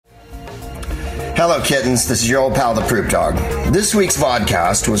Hello, kittens. This is your old pal, the Proop Dog. This week's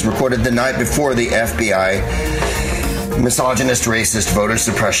vodcast was recorded the night before the FBI misogynist, racist, voter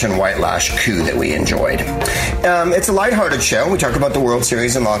suppression, white lash coup that we enjoyed. It's a lighthearted show. We talk about the World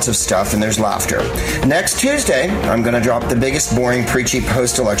Series and lots of stuff, and there's laughter. Next Tuesday, I'm going to drop the biggest, boring, preachy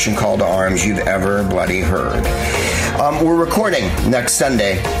post-election call to arms you've ever bloody heard. We're recording next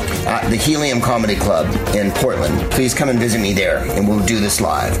Sunday at the Helium Comedy Club in Portland. Please come and visit me there, and we'll do this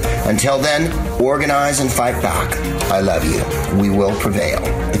live. Until then, organize and fight back. I love you. We will prevail.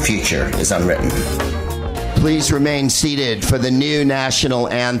 The future is unwritten. Please remain seated for the new national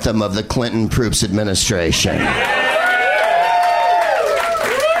anthem of the Clinton Proops administration.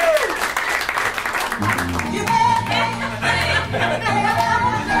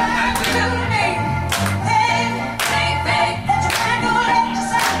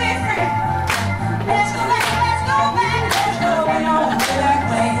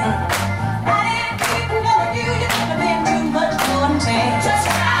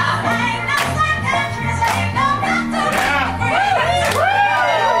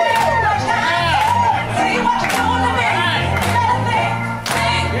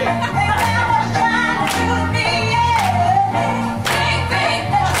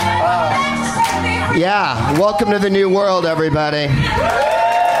 Yeah, welcome to the new world, everybody.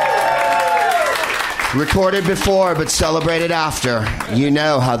 Recorded before, but celebrated after. You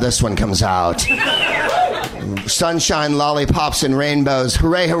know how this one comes out. Sunshine, lollipops, and rainbows.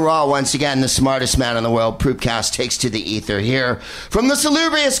 Hooray, hurrah, once again, the smartest man in the world, Proopcast, takes to the ether here from the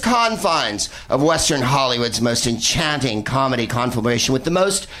salubrious confines of Western Hollywood's most enchanting comedy conflagration with the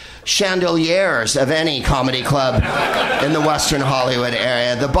most chandeliers of any comedy club in the Western Hollywood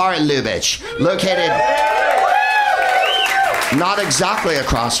area, the bar Lubitsch, located not exactly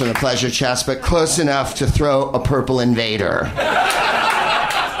across from the Pleasure Chest, but close enough to throw a purple invader.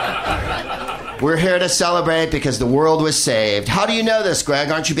 We're here to celebrate because the world was saved. How do you know this,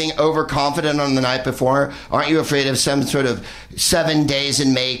 Greg? Aren't you being overconfident on the night before? Aren't you afraid of some sort of 7 days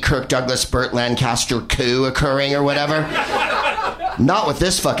in May Kirk Douglas Burt Lancaster coup occurring or whatever? Not with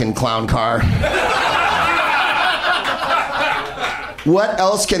this fucking clown car. What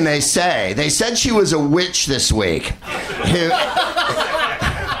else can they say? They said she was a witch this week.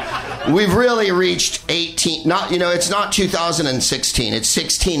 We've really reached 18, it's not 2016, it's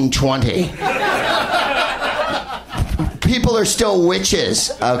 1620. People are still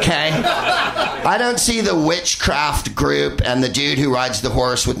witches, okay? I don't see the witchcraft group and the dude who rides the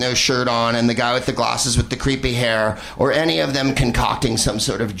horse with no shirt on and the guy with the glasses with the creepy hair or any of them concocting some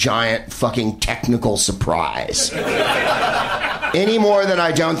sort of giant fucking technical surprise. Any more than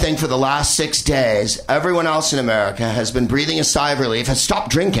I don't think for the last 6 days, everyone else in America has been breathing a sigh of relief, has stopped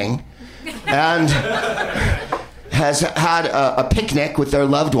drinking, and has had a picnic with their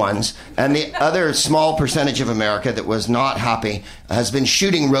loved ones, and the other small percentage of America that was not happy has been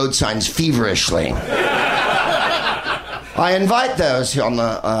shooting road signs feverishly. I invite those on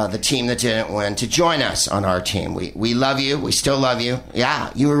the team that didn't win to join us on our team. We love you. We still love you. Yeah,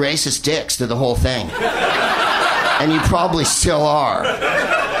 you were racist dicks to the whole thing. And you probably still are.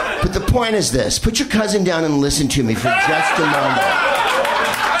 But the point is this. Put your cousin down and listen to me for just a moment.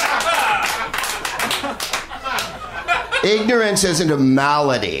 Ignorance isn't a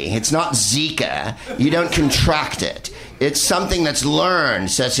malady. It's not Zika. You don't contract it. It's something that's learned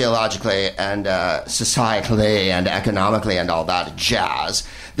sociologically and societally and economically and all that jazz.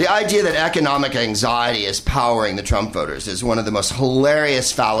 The idea that economic anxiety is powering the Trump voters is one of the most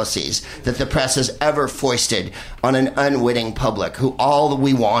hilarious fallacies that the press has ever foisted on an unwitting public who all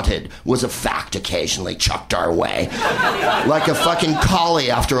we wanted was a fact occasionally chucked our way. Like a fucking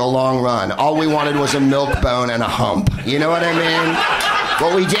collie after a long run. All we wanted was a milk bone and a hump. You know what I mean?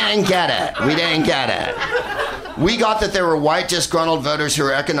 Well, we didn't get it. We didn't get it. We got that there were white disgruntled voters who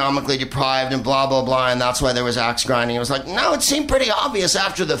were economically deprived and blah, blah, blah, and that's why there was axe grinding. It was like, no, it seemed pretty obvious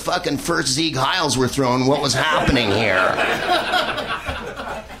after the fucking first Sieg Heils were thrown what was happening here.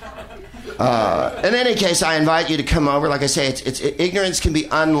 In any case, I invite you to come over. Like I say, ignorance can be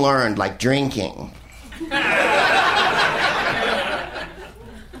unlearned, like drinking.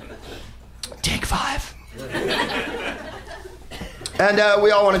 Take 5. And we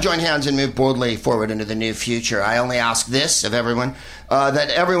all want to join hands and move boldly forward into the new future. I only ask this of everyone,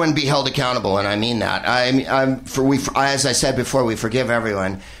 that everyone be held accountable, and I mean that. As I said before, we forgive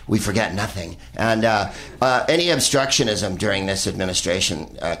everyone. We forget nothing. And any obstructionism during this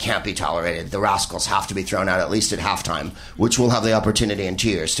administration can't be tolerated. The rascals have to be thrown out at least at halftime, which will have the opportunity in 2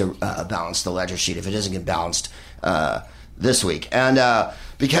 years to balance the ledger sheet if it doesn't get balanced this week. And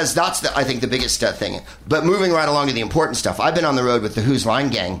because that's, I think, the biggest thing. But moving right along to the important stuff, I've been on the road with the Who's Line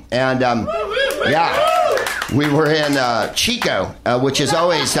Gang, and Yeah. We were in Chico, which is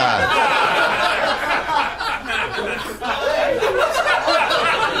always...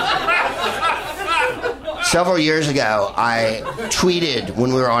 Several years ago, I tweeted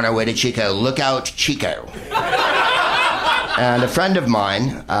when we were on our way to Chico, "Look out, Chico." And a friend of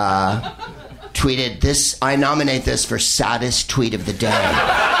mine tweeted this, "I nominate this for saddest tweet of the day."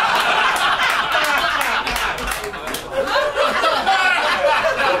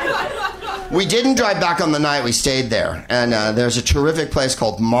 We didn't drive back on the night, we stayed there. And there's a terrific place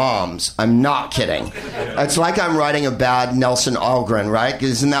called Mom's. I'm not kidding. It's like I'm writing a bad Nelson Algren, right?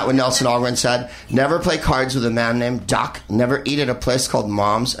 Isn't that what Nelson Algren said? Never play cards with a man named Duck, never eat at a place called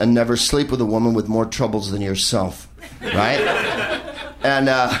Mom's, and never sleep with a woman with more troubles than yourself, right? And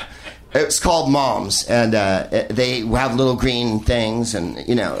it's called Mom's, and they have little green things, and,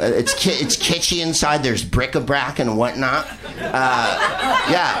 you know, it's kitschy inside. There's bric-a-brac and whatnot.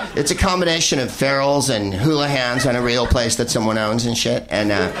 Yeah, it's a combination of ferals and hula hands and a real place that someone owns and shit.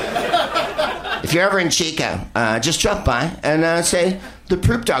 And if you're ever in Chico, just drop by and say, the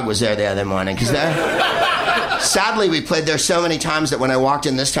Proop Dog was there the other morning. Because sadly, we played there so many times that when I walked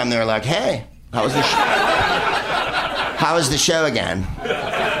in this time, they were like, "Hey, how was the show again?"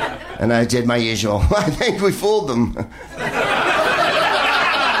 And I did my usual. I think we fooled them.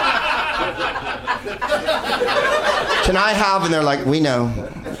 Can I have? And they're like, we know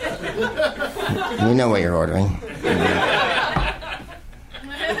what you're ordering.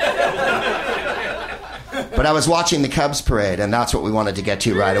 But I was watching the Cubs parade, and that's what we wanted to get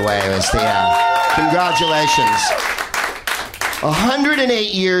to right away. It was the congratulations.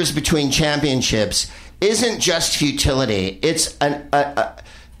 108 years between championships isn't just futility. It's a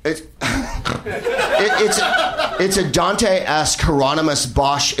Dante-esque Hieronymus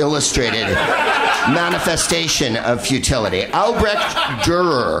Bosch illustrated manifestation of futility. Albrecht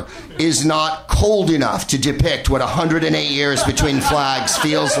Dürer is not cold enough to depict what 108 years between flags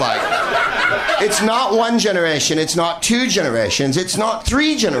feels like. It's not one generation, it's not two generations, it's not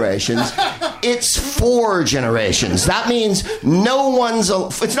three generations, it's 4 generations. That means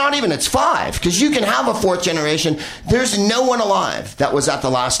it's not even, it's 5, because you can have a 4th generation. There's no one alive that was at the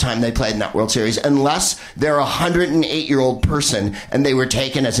last time they played in that World Series, unless they're a 108-year-old person and they were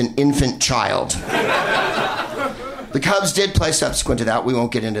taken as an infant child. The Cubs did play subsequent to that. We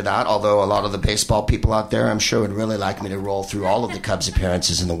won't get into that, although a lot of the baseball people out there, I'm sure, would really like me to roll through all of the Cubs'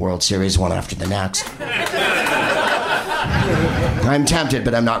 appearances in the World Series, one after the next. I'm tempted,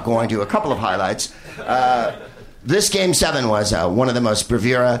 but I'm not going to. A couple of highlights. This Game 7 was one of the most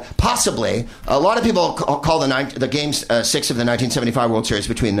bravura, possibly. A lot of people call the Game 6 of the 1975 World Series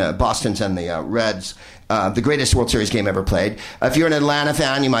between the Bostons and the Reds the greatest World Series game ever played. If you're an Atlanta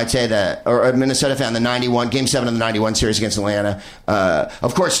fan, you might say that, or a Minnesota fan, the 91, Game 7 of the 91 series against Atlanta.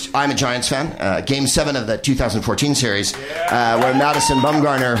 Of course, I'm a Giants fan. Game 7 of the 2014 series, where Madison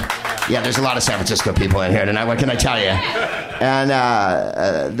Bumgarner, there's a lot of San Francisco people in here tonight, what can I tell you? And,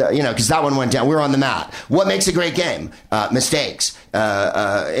 because that one went down. We were on the mat. What makes a great game? Mistakes.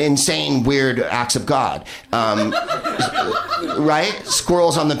 Insane, weird acts of God. Right?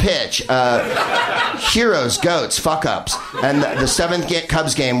 Squirrels on the pitch. Heroes, goats, fuck-ups. And the 7th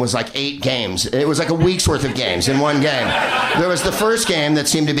Cubs game was like 8 games. It was like a week's worth of games in one game. There was the first game that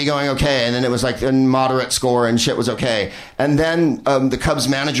seemed to be going okay, and then it was like a moderate score and shit was okay. And then the Cubs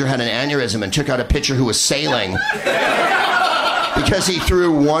manager had an aneurysm and took out a pitcher who was sailing because he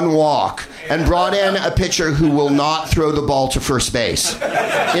threw one walk, and brought in a pitcher who will not throw the ball to first base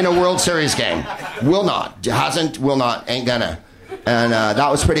in a World Series game. Will not. Hasn't, will not, ain't gonna. And that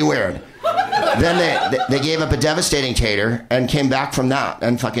was pretty weird. Then they gave up a devastating tater and came back from that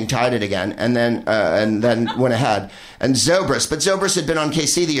and fucking tied it again, and then went ahead. And Zobrist had been on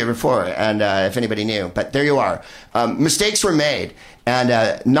KC the year before, and if anybody knew, but there you are. Mistakes were made,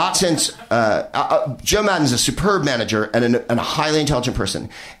 and not since Joe Maddon's a superb manager and a highly intelligent person.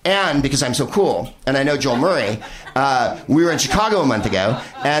 And because I'm so cool, and I know Joel Murray, we were in Chicago a month ago,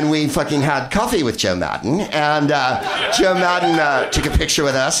 and we fucking had coffee with Joe Maddon, and Joe Maddon took a picture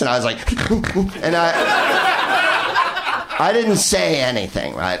with us, and I was like, and I didn't say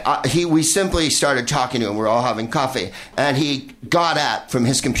anything, right? We simply started talking to him. We're all having coffee. And he got up from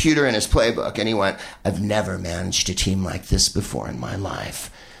his computer and his playbook, and he went, "I've never managed a team like this before in my life.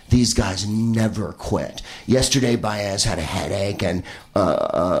 These guys never quit. Yesterday, Baez had a headache, and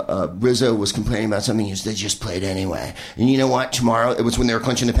Rizzo was complaining about something. They just played anyway. And you know what? Tomorrow," it was when they were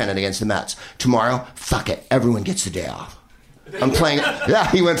clinching the pennant against the Mets. "Tomorrow, fuck it. Everyone gets the day off. I'm playing." Yeah,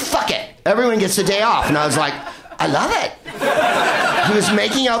 he went, "Fuck it. Everyone gets the day off." And I was like, I love it. He was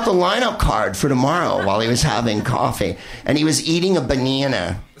making out the lineup card for tomorrow while he was having coffee. And he was eating a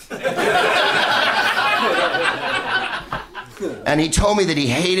banana. And he told me that he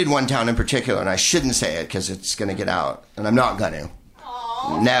hated one town in particular, and I shouldn't say it because it's going to get out, and I'm not going to.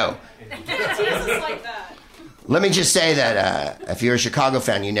 Aww. No. Jesus like that. Let me just say that if you're a Chicago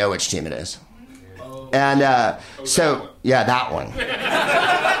fan, you know which team it is. And so, yeah, that one.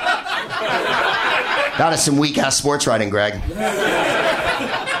 That is some weak-ass sports writing, Greg.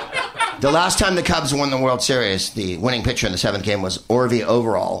 The last time the Cubs won the World Series, the winning pitcher in the 7th game was Orvie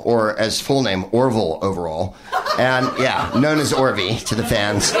Overall, or as full name, Orville Overall. And, yeah, known as Orvie to the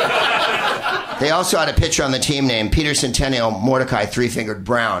fans. They also had a pitcher on the team named Peter Centennial Mordecai Three-Fingered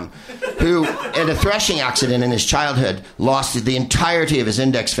Brown, who, in a threshing accident in his childhood, lost the entirety of his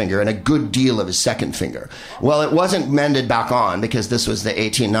index finger and a good deal of his second finger. Well, it wasn't mended back on because this was the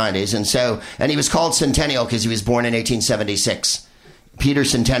 1890s, and he was called Centennial because he was born in 1876. Peter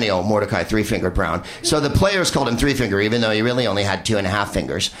Centennial Mordecai Three-Fingered Brown. So the players called him Three-Finger, even though he really only had 2.5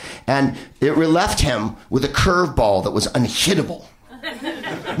 fingers. And it left him with a curveball that was unhittable.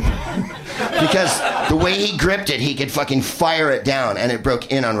 Because the way he gripped it, he could fucking fire it down, and it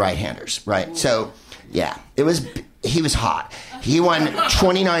broke in on right-handers, right? So, yeah, he was hot. He won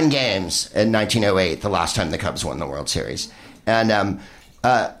 29 games in 1908, the last time the Cubs won the World Series. And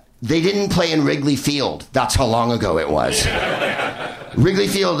they didn't play in Wrigley Field. That's how long ago it was. Wrigley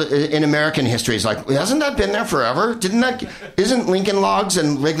Field in American history is like, hasn't that been there forever? Isn't Lincoln Logs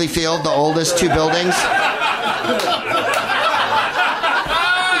and Wrigley Field the oldest 2 buildings?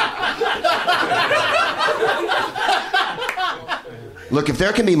 Look, if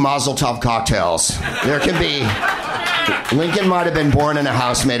there can be Mazel Tov cocktails, there can be... Lincoln might have been born in a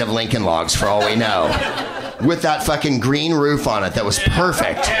house made of Lincoln Logs, for all we know. With that fucking green roof on it that was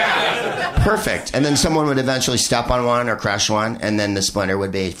perfect. Perfect. And then someone would eventually step on one or crash one, and then the splinter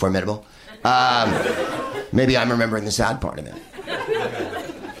would be formidable. Maybe I'm remembering the sad part of it.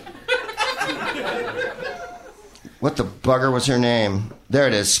 What the bugger was her name? There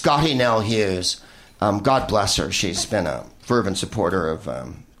it is, Scotty Nell Hughes. God bless her. She's been a fervent supporter of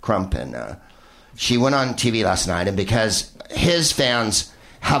Crump, and she went on TV last night, and because his fans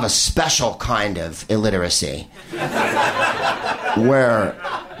have a special kind of illiteracy where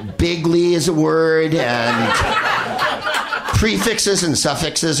bigly is a word and prefixes and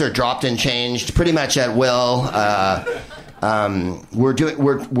suffixes are dropped and changed pretty much at will.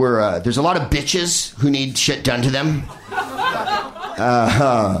 There's a lot of bitches who need shit done to them.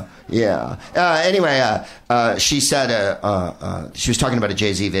 Yeah. Anyway, she said she was talking about a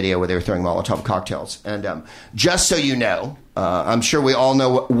Jay-Z video where they were throwing Molotov cocktails. And just so you know, I'm sure we all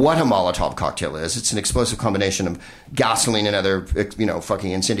know what a Molotov cocktail is. It's an explosive combination of gasoline and other,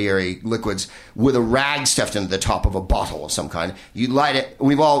 fucking incendiary liquids with a rag stuffed into the top of a bottle of some kind. You light it.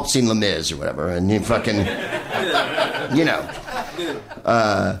 We've all seen Les Mis or whatever, and you fucking,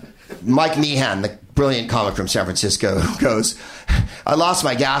 Mike Meehan, the brilliant comic from San Francisco, goes, I lost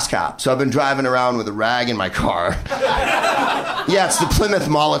my gas cap, so I've been driving around with a rag in my car. Yeah, it's the Plymouth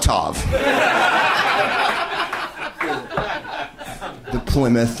Molotov. The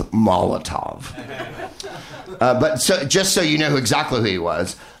Plymouth Molotov. Just so you know exactly who he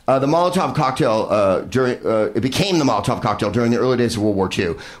was, the Molotov cocktail it became the Molotov cocktail during the early days of World War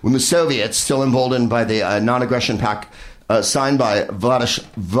II, when the Soviets, still emboldened by the non-aggression pact signed by Vyacheslav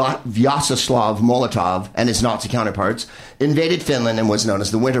Molotov and his Nazi counterparts, invaded Finland and was known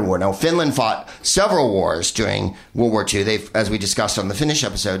as the Winter War. Now, Finland fought several wars during World War II. As we discussed on the Finnish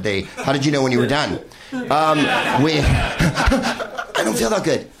episode, how did you know when you were done? I don't feel that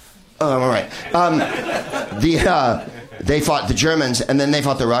good. Oh, I'm all right. They fought the Germans, and then they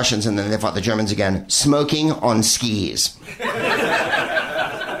fought the Russians, and then they fought the Germans again, smoking on skis.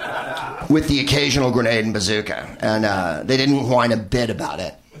 With the occasional grenade and bazooka. And they didn't whine a bit about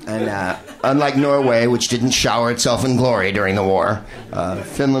it. And unlike Norway, which didn't shower itself in glory during the war,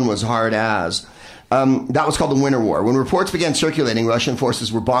 Finland was hard as. That was called the Winter War. When reports began circulating, Russian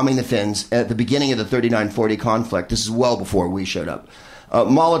forces were bombing the Finns at the beginning of the 39-40 conflict. This is well before we showed up.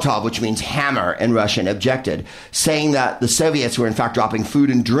 Molotov, which means hammer in Russian, objected, saying that the Soviets were in fact dropping food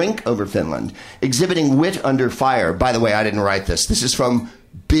and drink over Finland, exhibiting wit under fire. By the way, I didn't write this. This is from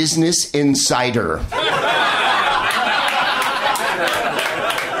Business Insider.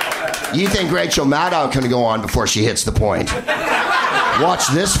 You think Rachel Maddow can go on before she hits the point? Watch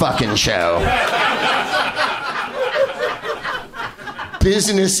this fucking show.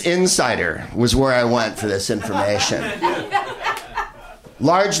 Business Insider was where I went for this information.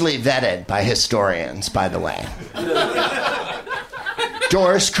 Largely vetted by historians, by the way.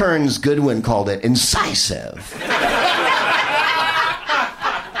 Doris Kearns Goodwin called it incisive.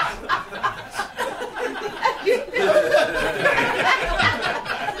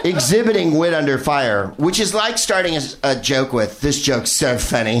 exhibiting wit under fire, which is like starting a joke with, "This joke's so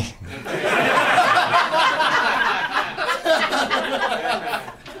funny."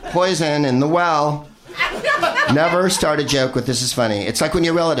 Poison in the well. Never start a joke with, "This is funny." It's like when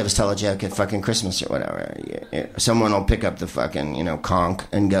your relatives tell a joke at fucking Christmas or whatever. Someone will pick up the fucking, conch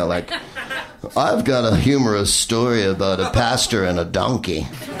and go like, "I've got a humorous story about a pastor and a donkey."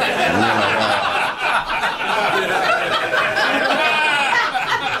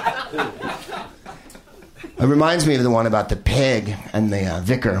 It reminds me of the one about the pig and the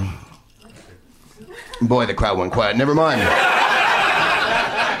vicar. Boy, the crowd went quiet. Never mind.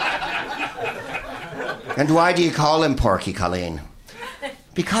 "And why do you call him Porky, Colleen?"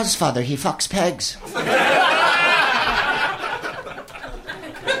 "Because, Father, he fucks pigs."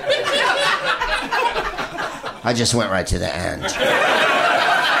 I just went right to the end.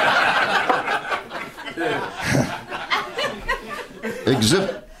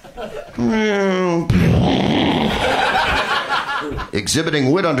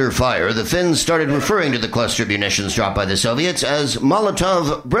 Exhibiting wit under fire, the Finns started referring to the cluster of munitions dropped by the Soviets as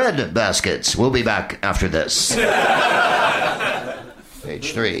Molotov bread baskets. We'll be back after this.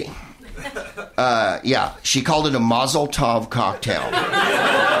 Page 3. She called it a Mazel Tov cocktail.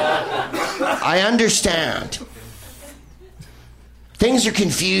 I understand. Things are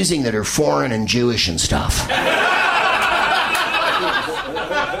confusing that are foreign and Jewish and stuff.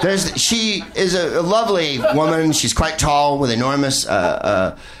 She is a lovely woman. She's quite tall with enormous...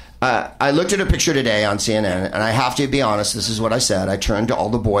 I looked at her picture today on CNN, and I have to be honest, this is what I said. I turned to all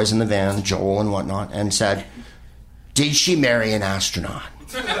the boys in the van, Joel and whatnot, and said, "Did she marry an astronaut?"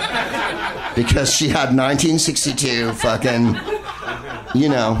 Because she had 1962 fucking,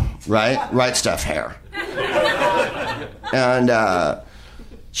 right stuff hair. And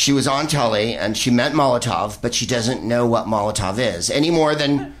she was on telly, and she meant Molotov, but she doesn't know what Molotov is, any more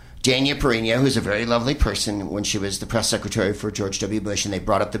than Dania Perino, who's a very lovely person, when she was the press secretary for George W. Bush, and they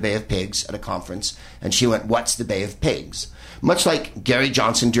brought up the Bay of Pigs at a conference, and she went, "What's the Bay of Pigs?" Much like Gary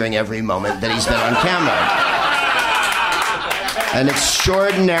Johnson during every moment that he's been on camera. An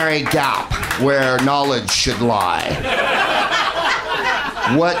extraordinary gap where knowledge should lie.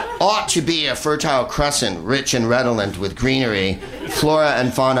 What ought to be a fertile crescent, rich and redolent with greenery, flora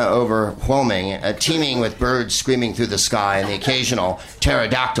and fauna overwhelming, teeming with birds screaming through the sky, and the occasional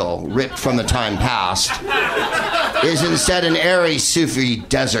pterodactyl ripped from the time past, is instead an airy Sufi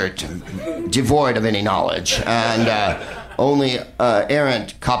desert devoid of any knowledge, and only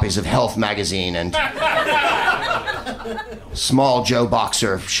errant copies of Health magazine and small Joe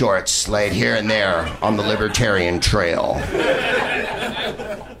Boxer shorts laid here and there on the libertarian trail.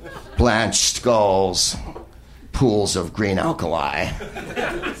 Blanched skulls, pools of green alkali,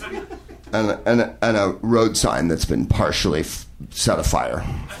 and a road sign that's been partially set afire.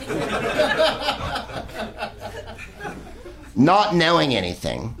 Not knowing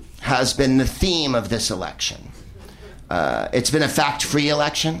anything has been the theme of this election. It's been a fact-free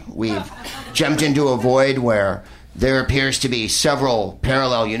election. We've jumped into a void where there appears to be several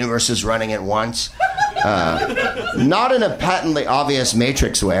parallel universes running at once. Not in a patently obvious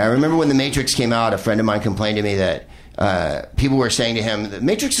Matrix way. I remember when the Matrix came out, a friend of mine complained to me that people were saying to him, "The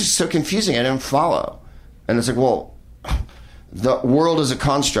Matrix is so confusing, I don't follow." And it's like, well, the world is a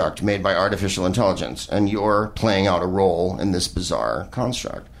construct made by artificial intelligence, and you're playing out a role in this bizarre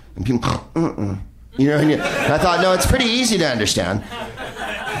construct. And people, and I thought, no, it's pretty easy to understand.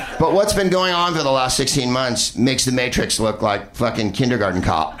 But what's been going on for the last 16 months makes the Matrix look like fucking kindergarten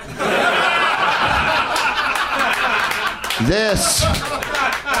cop. This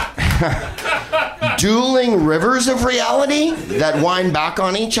dueling rivers of reality that wind back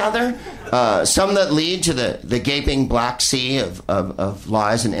on each other, some that lead to the gaping black sea of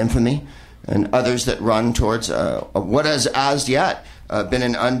lies and infamy, and others that run towards what has as yet been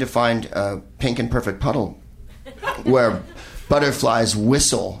an undefined pink and perfect puddle where butterflies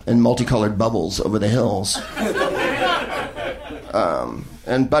whistle in multicolored bubbles over the hills.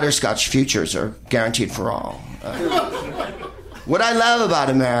 And butterscotch futures are guaranteed for all. What I love about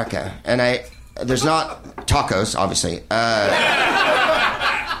America, and there's not tacos, obviously,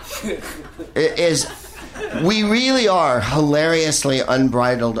 is we really are hilariously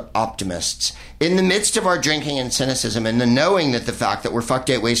unbridled optimists. In the midst of our drinking and cynicism, and the knowing that the fact that we're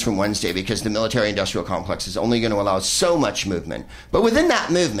fucked 8 ways from Wednesday because the military-industrial complex is only going to allow so much movement. But within that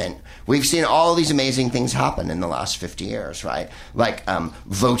movement, we've seen all these amazing things happen in the last 50 years, right? Like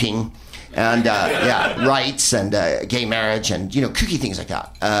voting, and rights, and gay marriage, and kooky things like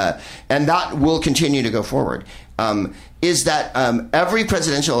that. And that will continue to go forward. Is that every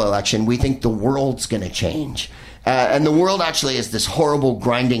presidential election we think the world's going to change, And the world actually is this horrible,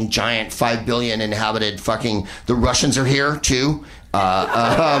 grinding, giant, 5 billion inhabited fucking... The Russians are here, too.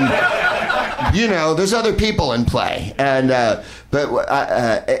 There's other people in play. The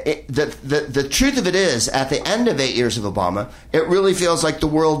truth of it is, at the end of 8 years of Obama, it really feels like the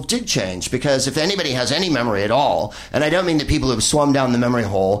world did change. Because if anybody has any memory at all, and I don't mean the people who have swum down the memory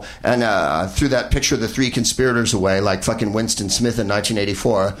hole and threw that picture of the three conspirators away like fucking Winston Smith in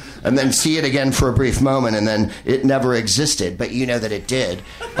 1984, and then see it again for a brief moment, and then it never existed, but you know that it did.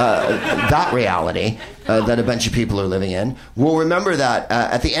 That reality that a bunch of people are living in. We'll remember that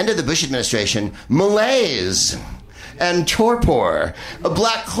at the end of the Bush administration, malaise and torpor, a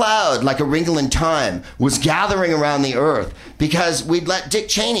black cloud like a wrinkle in time, was gathering around the earth because we'd let Dick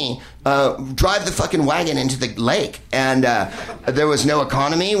Cheney drive the fucking wagon into the lake. And there was no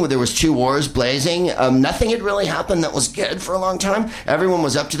economy. There was 2 wars blazing. Nothing had really happened that was good for a long time. Everyone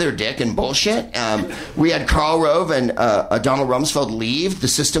was up to their dick and bullshit. We had Karl Rove and Donald Rumsfeld leave. The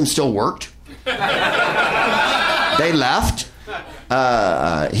system still worked. They left.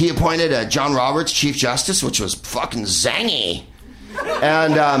 He appointed John Roberts Chief Justice, which was fucking zangy.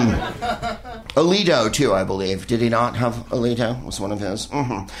 And Alito, too, I believe. Did he not have Alito? Was one of his.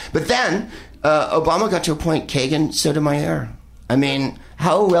 Mm-hmm. But then Obama got to appoint Kagan Sotomayor. I mean,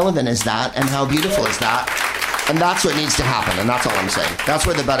 how relevant is that, and how beautiful is that? And that's what needs to happen, and that's all I'm saying. That's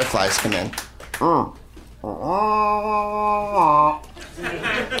where the butterflies come in.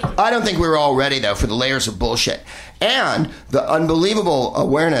 I don't think we were all ready, though, for the layers of bullshit. And the unbelievable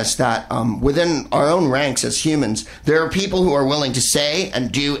awareness that within our own ranks as humans, there are people who are willing to say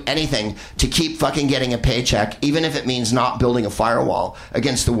and do anything to keep fucking getting a paycheck, even if it means not building a firewall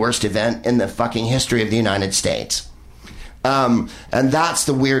against the worst event in the fucking history of the United States. And that's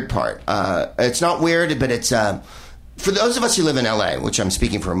the weird part. It's not weird, but it's... for those of us who live in LA, which I'm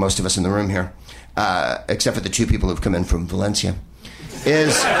speaking for most of us in the room here, except for the 2 people who've come in from Valencia,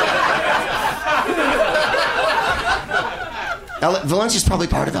 Valencia's probably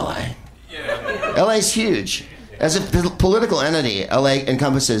part of LA. Yeah. LA's huge. As a political entity, LA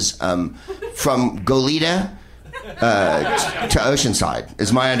encompasses from Goleta to Oceanside,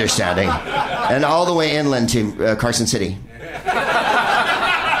 is my understanding, and all the way inland to Carson City.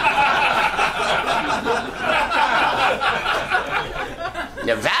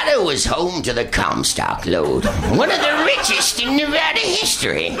 Nevada was home to the Comstock lode, one of the richest in Nevada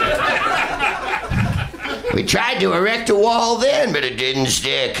history. We tried to erect a wall then, but it didn't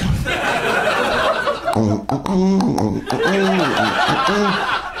stick.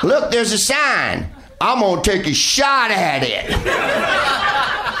 Look, there's a sign. I'm gonna take a shot at it.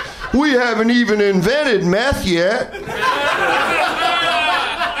 We haven't even invented meth yet.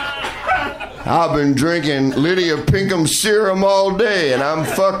 I've been drinking Lydia Pinkham serum all day, and I'm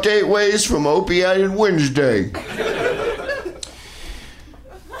fucked 8 ways from Opiated Wednesday.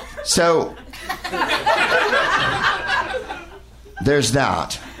 So, there's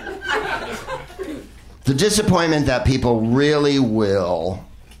that. The disappointment that people really will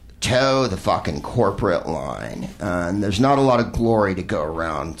toe the fucking corporate line. And there's not a lot of glory to go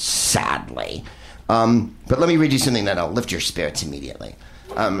around, sadly. But let me read you something that'll lift your spirits immediately.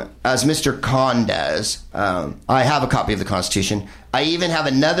 As Mr. Khan does, I have a copy of the Constitution. I even have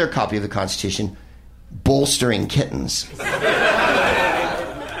another copy of the Constitution, bolstering kittens.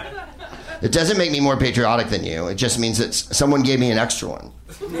 It doesn't make me more patriotic than you. It just means that someone gave me an extra one.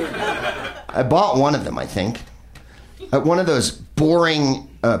 I bought one of them, I think, at one of those boring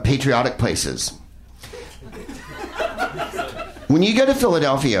patriotic places. When you go to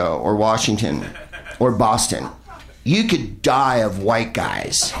Philadelphia or Washington or Boston, you could die of white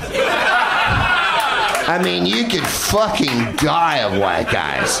guys. I mean, you could fucking die of white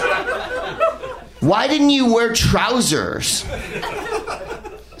guys. Why didn't you wear trousers?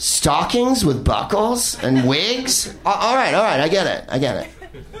 Stockings with buckles and wigs? All right, I get it.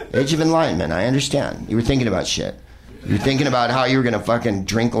 Age of Enlightenment, I understand. You were thinking about shit. You were thinking about how you were going to fucking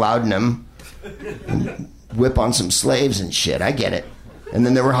drink laudanum and whip on some slaves and shit. I get it. And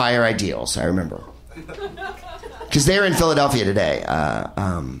then there were higher ideals, I remember. Because they're in Philadelphia today.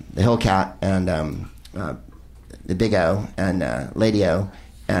 The Hillcat and the Big O and Lady O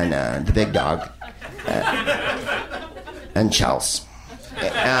and the Big Dog and Chelsea.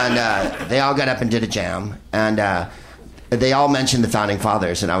 And they all got up and did a jam. And they all mentioned the Founding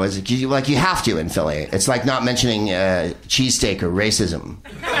Fathers. And I was like, you have to in Philly. It's like not mentioning cheesesteak or racism.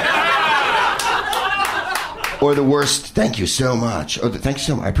 Or the worst, thank you so much. Thank you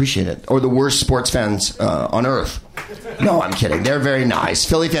so much, I appreciate it. Or the worst sports fans on earth. No, I'm kidding. They're very nice.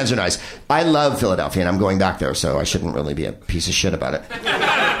 Philly fans are nice. I love Philadelphia, and I'm going back there, so I shouldn't really be a piece of shit about it.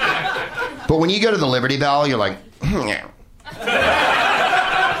 But when you go to the Liberty Bell, you're like,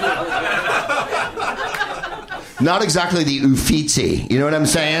 Not exactly the Uffizi. You know what I'm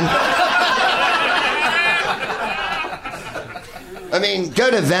saying? I mean, go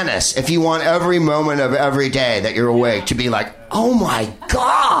to Venice if you want every moment of every day that you're awake to be like, oh my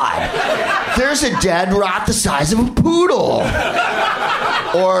God, there's a dead rat the size of a poodle.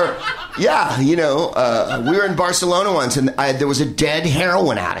 Or, yeah, you know, we were in Barcelona once and there was a dead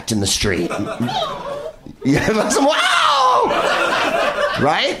heroin addict in the street. Yeah, wow!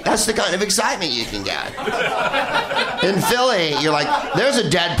 Right? That's the kind of excitement you can get. In Philly, you're like, there's a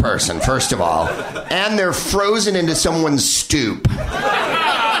dead person, first of all, and they're frozen into someone's stoop.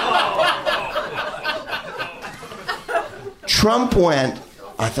 Trump went,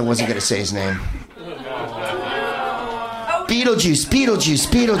 I wasn't going to say his name. Beetlejuice.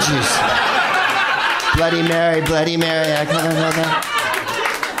 Bloody Mary, I can't know that.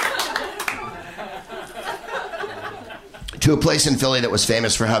 To a place in Philly that was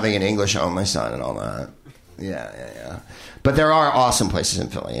famous for having an English-only sign and all that. Yeah. But there are awesome places in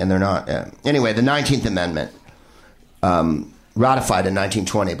Philly, and they're not. Anyway, the 19th Amendment, ratified in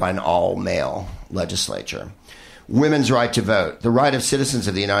 1920 by an all-male legislature. Women's right to vote. The right of citizens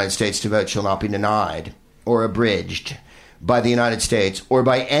of the United States to vote shall not be denied or abridged by the United States or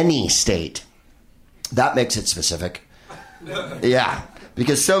by any state. That makes it specific. Yeah,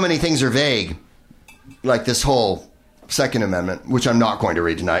 because so many things are vague, like this whole Second Amendment, which I'm not going to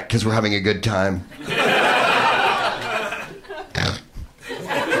read tonight because we're having a good time.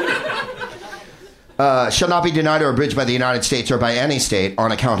 Shall not be denied or abridged by the United States or by any state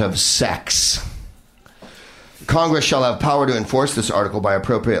on account of sex. Congress shall have power to enforce this article by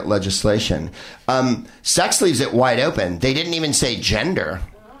appropriate legislation. Sex leaves it wide open. They didn't even say gender.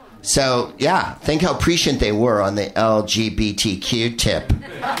 So, yeah, think how prescient they were on the LGBTQ tip.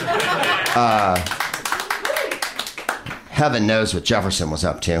 Heaven knows what Jefferson was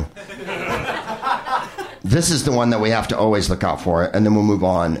up to. This is the one that we have to always look out for, and then we'll move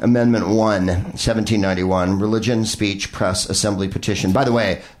on. Amendment 1, 1791, Religion, Speech, Press, Assembly, Petition. By the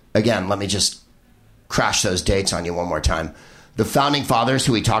way, again, let me just crash those dates on you one more time. The Founding Fathers,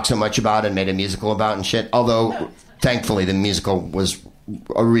 who we talked so much about and made a musical about and shit, although, thankfully, the musical was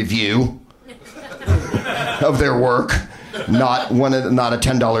a review of their work, not a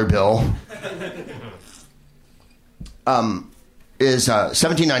 $10 bill.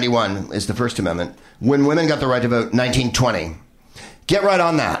 1791 is the First Amendment. When women got the right to vote, 1920. Get right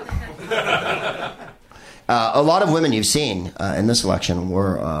on that. A lot of women you've seen in this election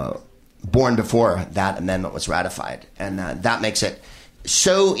were born before that amendment was ratified. And that makes it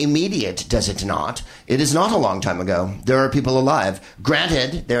so immediate, does it not? It is not a long time ago. There are people alive.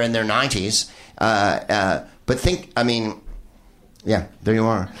 Granted, they're in their 90s. But think, I mean, yeah, there you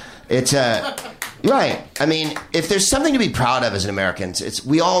are. It's... Right. I mean, if there's something to be proud of as an Americans,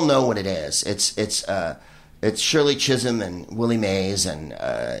 we all know what it is. It's Shirley Chisholm and Willie Mays and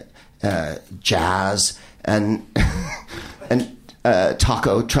jazz and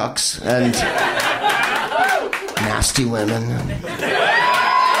taco trucks and nasty women.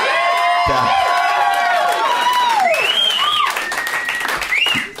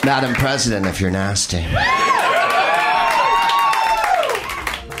 Madam President, if you're nasty.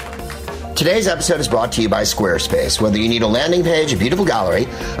 Today's episode is brought to you by Squarespace. Whether you need a landing page, a beautiful gallery,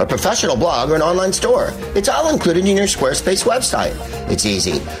 a professional blog, or an online store, it's all included in your Squarespace website. It's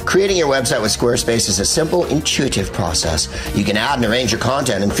easy. Creating your website with Squarespace is a simple, intuitive process. You can add and arrange your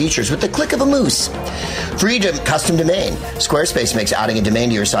content and features with the click of a mouse. Free custom domain. Squarespace makes adding a domain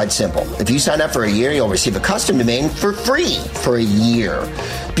to your site simple. If you sign up for a year, you'll receive a custom domain for free for a year.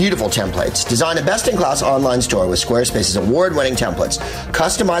 Beautiful templates. Design a best-in-class online store with Squarespace's award-winning templates,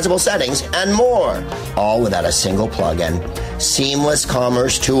 customizable settings, and more, all without a single plugin. Seamless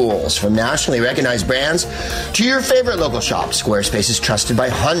commerce tools, from nationally recognized brands to your favorite local shop. Squarespace is trusted by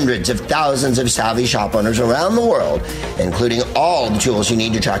hundreds of thousands of savvy shop owners around the world, including all the tools you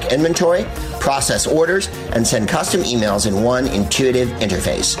need to track inventory, process orders, and send custom emails in one intuitive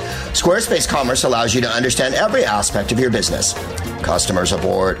interface. Squarespace Commerce allows you to understand every aspect of your business. Customer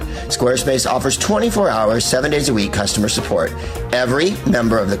support. Squarespace offers 24 hours, 7 days a week customer support. Every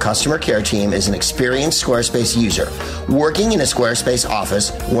member of the customer care team is an experienced Squarespace user, working in a Squarespace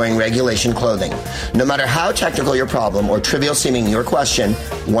office wearing regulation clothing. No matter how technical your problem or trivial seeming your question,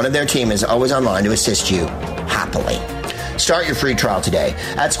 one of their team is always online to assist you happily. Start your free trial today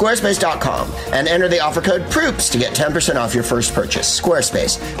at squarespace.com and enter the offer code PROOPS to get 10% off your first purchase.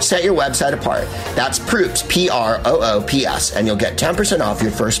 Squarespace, set your website apart. That's PROOPS, P-R-O-O-P-S, and you'll get 10% off your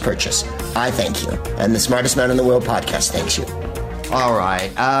first purchase. I thank you, and the Smartest Man in the World podcast thanks you. All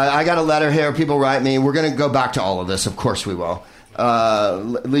right. I got a letter here. People write me. We're going to go back to all of this. Of course we will.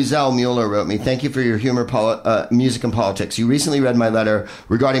 Lizelle Mueller wrote me, thank you for your humor, music, and politics. You recently read my letter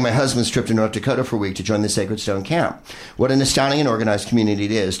regarding my husband's trip to North Dakota for a week to join the Sacred Stone Camp. What an astounding and organized community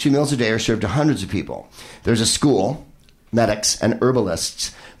it is. 2 meals a day are served to hundreds of people. There's a school, medics, and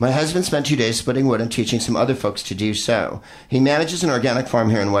herbalists. My husband spent 2 days splitting wood and teaching some other folks to do so. He manages an organic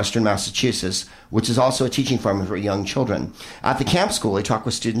farm here in western Massachusetts, which is also a teaching farm for young children. At the camp school, he talked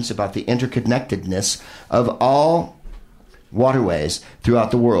with students about the interconnectedness of all waterways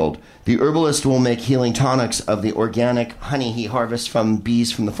throughout the world. The herbalist will make healing tonics of the organic honey he harvests from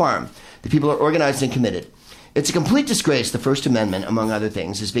bees from the farm. The people are organized and committed. It's a complete disgrace the First Amendment, among other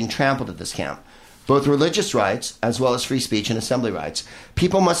things, is being trampled at this camp. Both religious rights as well as free speech and assembly rights.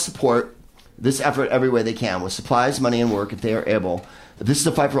 People must support this effort every way they can, with supplies, money, and work if they are able. This is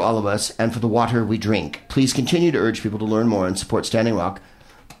a fight for all of us and for the water we drink. Please continue to urge people to learn more and support Standing Rock.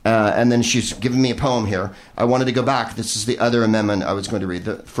 And then she's given me a poem here. I wanted to go back. This is the other amendment I was going to read,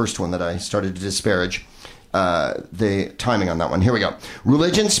 the first one that I started to disparage the timing on that one. Here we go.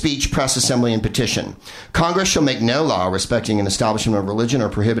 Religion, speech, press, assembly, and petition. Congress shall make no law respecting an establishment of religion or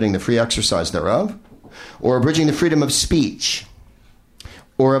prohibiting the free exercise thereof, or abridging the freedom of speech,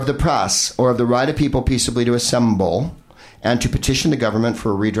 or of the press, or of the right of people peaceably to assemble and to petition the government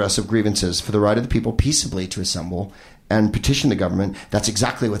for a redress of grievances. For the right of the people peaceably to assemble and petition the government. That's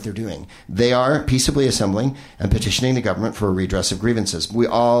exactly what they're doing. They are peaceably assembling and petitioning the government for a redress of grievances. We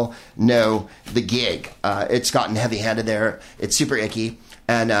all know the gig. It's gotten heavy-handed there. It's super icky.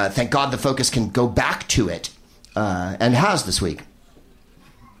 And thank God the focus can go back to it, and has this week.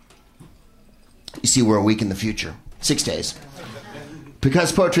 You see, we're a week in the future. 6 days.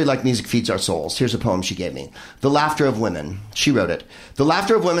 Because poetry, like music, feeds our souls. Here's a poem she gave me. The Laughter of Women. She wrote it. The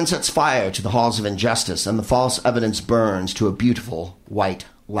laughter of women sets fire to the halls of injustice, and the false evidence burns to a beautiful white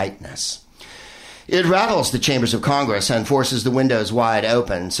lightness. It rattles the chambers of Congress and forces the windows wide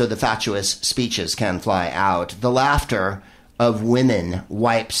open so the fatuous speeches can fly out. The laughter of women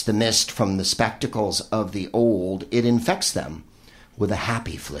wipes the mist from the spectacles of the old. It infects them with a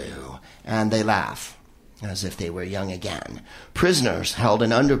happy flu, and they laugh as if they were young again. Prisoners held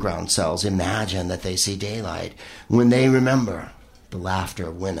in underground cells imagine that they see daylight when they remember the laughter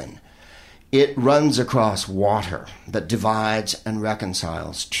of women. It runs across water that divides and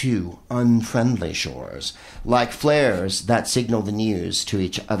reconciles two unfriendly shores, like flares that signal the news to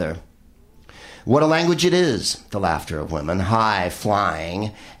each other. What a language it is, the laughter of women,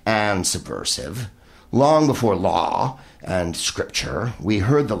 high-flying and subversive. Long before law and scripture, we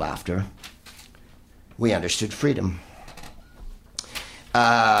heard the laughter. We understood freedom.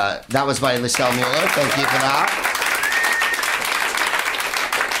 That was by Lizelle Mueller. Thank you for that.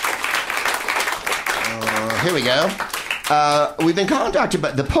 Here we go. We've been contacted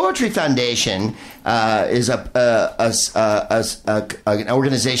by the Poetry Foundation. Is an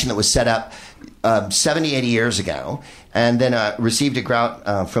organization that was set up 70, 80 years ago, and then received a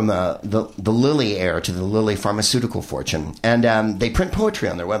grant from the Lilly heir to the Lilly pharmaceutical fortune. And they print poetry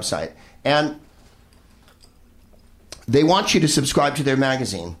on their website. And they want you to subscribe to their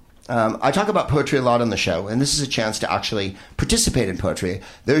magazine. I talk about poetry a lot on the show, and this is a chance to actually participate in poetry.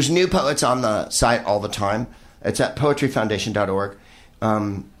 There's new poets on the site all the time. It's at poetryfoundation.org.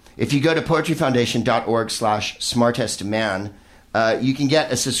 If you go to poetryfoundation.org/smartestman, you can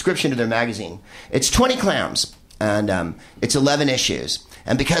get a subscription to their magazine. It's 20 clams, and it's 11 issues.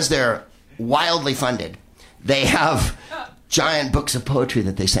 And because they're wildly funded, they have giant books of poetry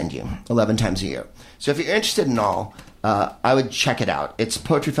that they send you 11 times a year. So if you're interested in all, I would check it out. It's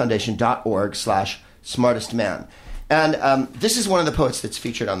poetryfoundation.org/smartestman. And this is one of the poets that's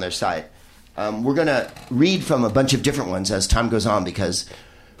featured on their site. We're going to read from a bunch of different ones as time goes on because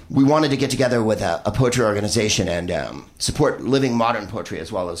we wanted to get together with a poetry organization and support living modern poetry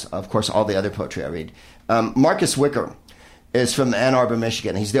as well as, of course, all the other poetry I read. Marcus Wicker is from Ann Arbor,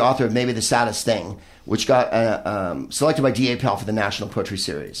 Michigan. He's the author of Maybe the Saddest Thing, which got selected by DAPL for the National Poetry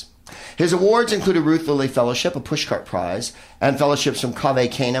Series. His awards include a Ruth Lilly Fellowship, a Pushcart Prize, and fellowships from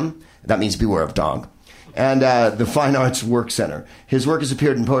Cave Canem, that means Beware of Dog, and the Fine Arts Work Center. His work has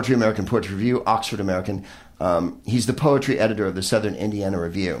appeared in Poetry American, Poetry Review, Oxford American. He's the poetry editor of the Southern Indiana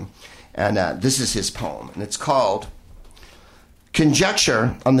Review. And this is his poem, and it's called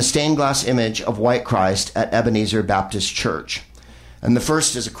Conjecture on the Stained Glass Image of White Christ at Ebenezer Baptist Church. And the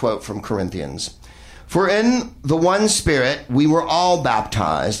first is a quote from Corinthians. For in the one Spirit we were all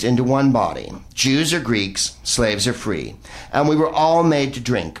baptized into one body, Jews or Greeks, slaves or free, and we were all made to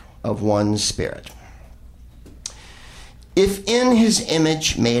drink of one Spirit. If in his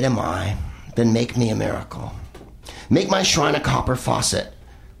image made am I, then make me a miracle. Make my shrine a copper faucet,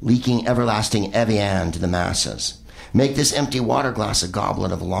 leaking everlasting Evian to the masses. Make this empty water glass a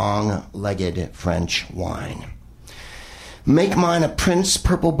goblet of long-legged French wine. Make mine a Prince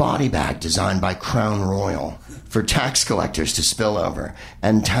purple body bag designed by Crown Royal for tax collectors to spill over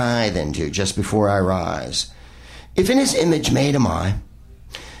and tithe into just before I rise. If in his image made am I,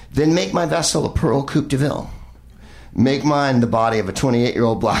 then make my vessel a pearl coupe de ville. Make mine the body of a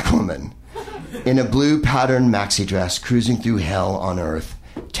 28-year-old black woman in a blue patterned maxi dress cruising through hell on earth,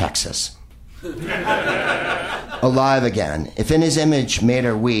 Texas. Alive again. If in his image made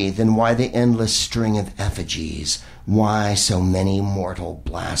are we, then why the endless string of effigies? Why so many mortal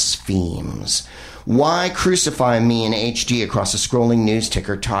blasphemes? Why crucify me in HD across a scrolling news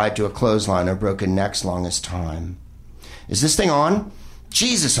ticker tied to a clothesline or broken necks long as time? Is this thing on?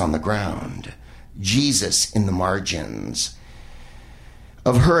 Jesus on the ground. Jesus in the margins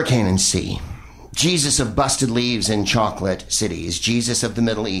of hurricane and sea. Jesus of busted leaves in chocolate cities. Jesus of the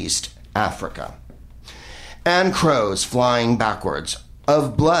Middle East, Africa. And crows flying backwards.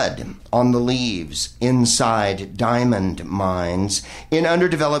 Of blood on the leaves inside diamond mines in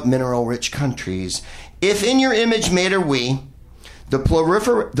underdeveloped mineral-rich countries. If in your image made are we,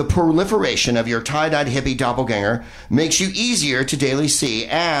 the proliferation of your tie-dyed hippie doppelganger makes you easier to daily see.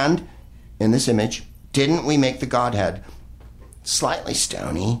 And, in this image, didn't we make the Godhead slightly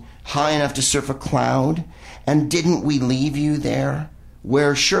stony, high enough to surf a cloud? And didn't we leave you there,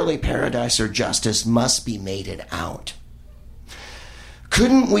 where surely paradise or justice must be mated out?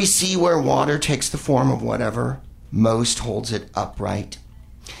 Couldn't we see where water takes the form of whatever most holds it upright?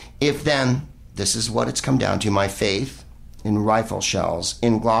 If then, this is what it's come down to, my faith in rifle shells,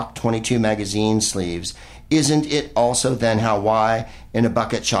 in Glock 22 magazine sleeves, isn't it also then how why, in a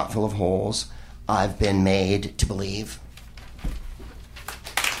bucket shot full of holes, I've been made to believe?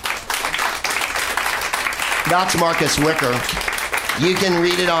 That's Marcus Wicker. You can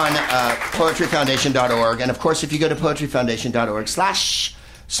read it on poetryfoundation.org. And, of course, if you go to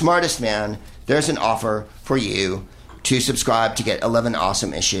poetryfoundation.org/smartestman, there's an offer for you to subscribe to get 11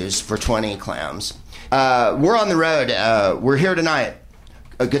 awesome issues for 20 clams. We're on the road. We're here tonight.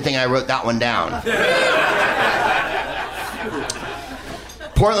 A good thing I wrote that one down.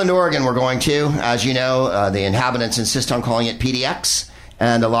 Portland, Oregon, we're going to. As you know, the inhabitants insist on calling it PDX.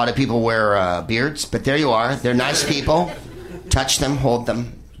 And a lot of people wear beards. But there you are. They're nice people. Touch them, hold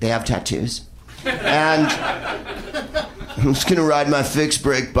them. They have tattoos. And I'm just going to ride my fixed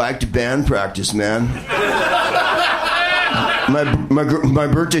brake bike to band practice, man. My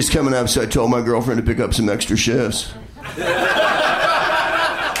birthday's coming up, so I told my girlfriend to pick up some extra shifts.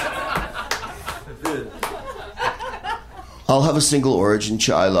 I'll have a single origin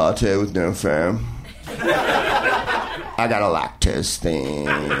chai latte with no foam. I got a lactose thing.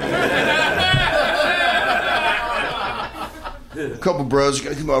 A couple bros are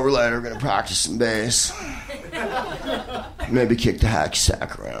going to come over later. We're going to practice some bass. Maybe kick the hacky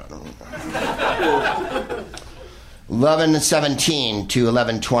sack around. 11:17 to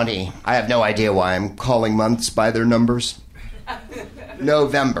 11:20. I have no idea why I'm calling months by their numbers.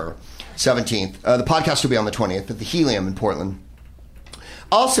 November 17th. The podcast will be on the 20th at the Helium in Portland.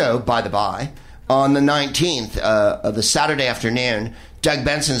 Also, by the by, on the 19th of the Saturday afternoon, Doug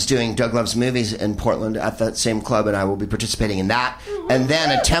Benson's doing Doug Loves Movies in Portland at that same club, and I will be participating in that, and then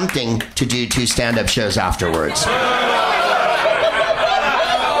attempting to do 2 stand-up shows afterwards.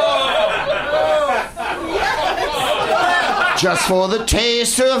 Just for the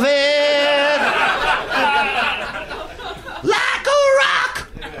taste of it. Like a rock.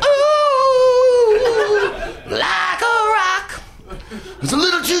 Ooh. Like a rock. It's a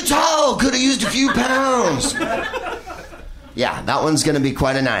little too tall. Could have used a few pounds. Yeah, that one's going to be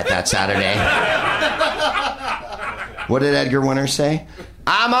quite a night that Saturday. What did Edgar Winter say?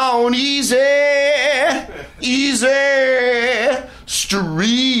 I'm on easy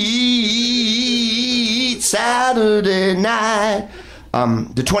street Saturday night.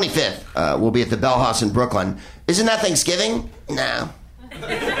 The 25th, we'll be at the Bell House in Brooklyn. Isn't that Thanksgiving? No.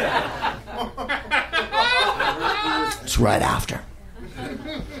 It's right after.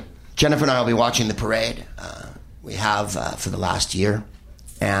 Jennifer and I will be watching the parade. We have for the last year.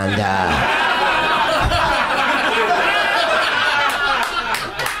 And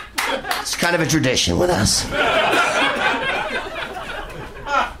it's kind of a tradition with us.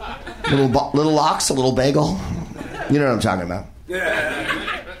 Little lox, a little bagel. You know what I'm talking about.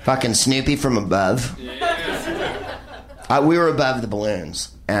 Fucking Snoopy from above. We were above the balloons.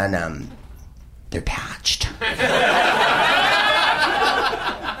 And they're patched.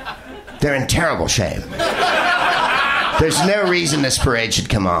 They're in terrible shape. There's no reason this parade should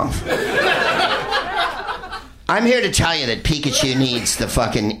come off. I'm here to tell you that Pikachu needs the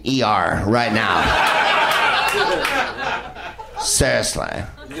fucking ER right now. Seriously.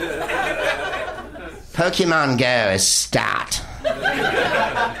 Pokemon Go is stat.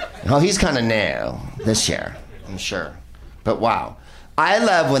 Oh, he's kind of new this year, I'm sure. But wow. I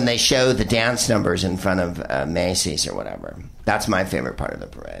love when they show the dance numbers in front of Macy's or whatever. That's my favorite part of the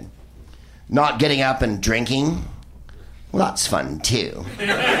parade. Not getting up and drinking, well, that's fun too.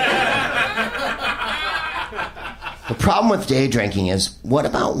 The problem with day drinking is, what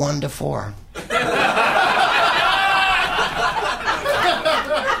about 1 to 4?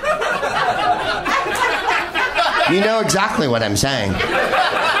 You know exactly what I'm saying.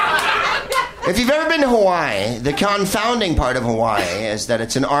 If you've ever been to Hawaii, the confounding part of Hawaii is that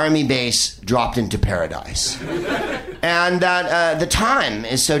it's an army base dropped into paradise. And that the time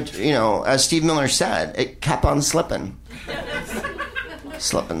is so, as Steve Miller said, it kept on slipping.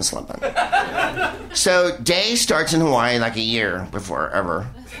 Slipping. So day starts in Hawaii like a year before ever.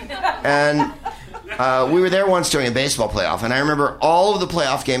 And we were there once during a baseball playoff, and I remember all of the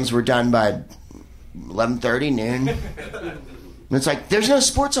playoff games were done by 11:30, noon. And it's like, there's no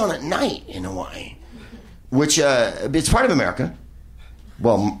sports on at night in Hawaii, which it's part of America.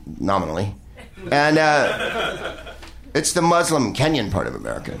 Well, nominally. And it's the Muslim Kenyan part of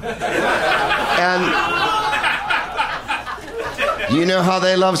America. And you know how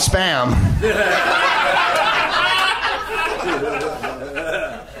they love spam.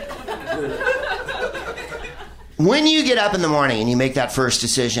 When you get up in the morning and you make that first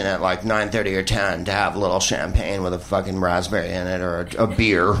decision at like 9:30 or 10 to have a little champagne with a fucking raspberry in it or a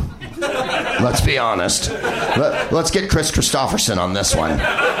beer, let's be honest. Let's get Chris Christopherson on this one.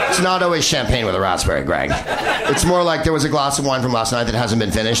 It's not always champagne with a raspberry, Greg. It's more like there was a glass of wine from last night that hasn't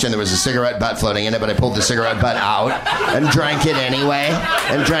been finished and there was a cigarette butt floating in it, but I pulled the cigarette butt out and drank it anyway.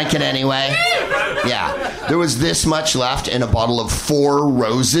 Yeah. There was this much left in a bottle of 4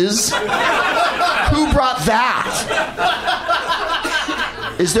 Roses. Who brought that?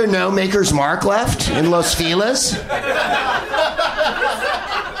 Is there no Maker's Mark left in Los Feliz?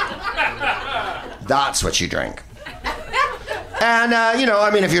 That's what you drink. And,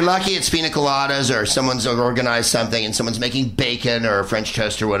 if you're lucky, it's pina coladas or someone's organized something and someone's making bacon or French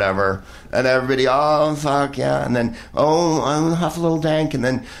toast or whatever. And everybody, oh, fuck, yeah. And then, oh, I'll have a little dank. And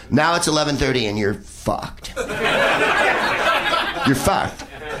then now it's 11:30 and you're fucked. You're fucked.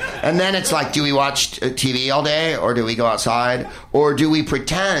 And then it's like, do we watch TV all day, or do we go outside, or do we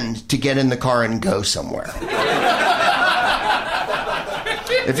pretend to get in the car and go somewhere?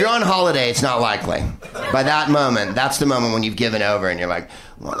 If you're on holiday, it's not likely. By that moment, that's the moment when you've given over and you're like,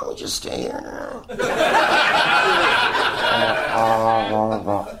 why don't we just stay here?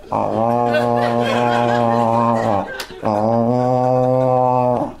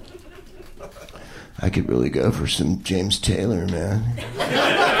 I could really go for some James Taylor, man.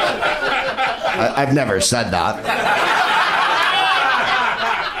 I've never said that.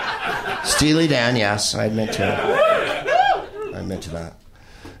 Steely Dan, yes, I admit to that.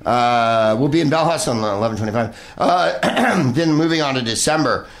 We'll be in Belfast on 11/25. Then moving on to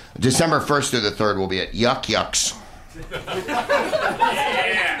December 1st through the 3rd, we'll be at Yuck Yucks.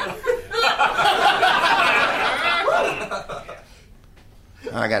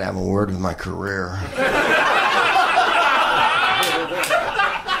 I gotta have a word with my career.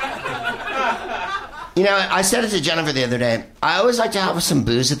 I said it to Jennifer the other day. I always like to have some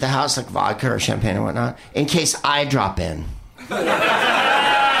booze at the house, like vodka or champagne or whatnot, in case I drop in.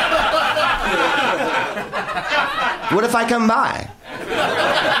 What if I come by?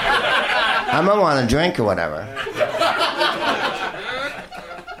 I might want a drink or whatever.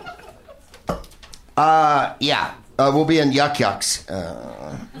 We'll be in Yuck Yucks.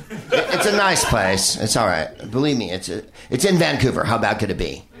 It's a nice place. It's all right. Believe me, it's in Vancouver. How bad could it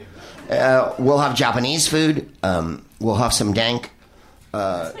be? We'll have Japanese food. We'll have some dank.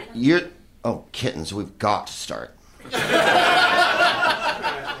 Kittens, we've got to start.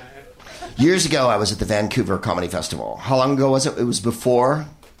 Years ago, I was at the Vancouver Comedy Festival. How long ago was it? It was before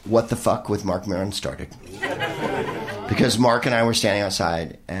What the Fuck with Mark Maron started. Because Mark and I were standing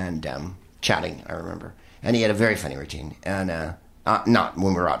outside and chatting, I remember. And he had a very funny routine. And not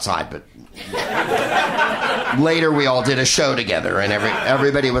when we were outside, but later we all did a show together, and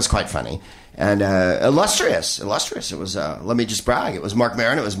everybody was quite funny. And illustrious. It was, let me just brag, it was Mark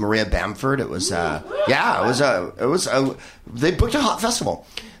Maron, it was Maria Bamford, it was, they booked a hot festival.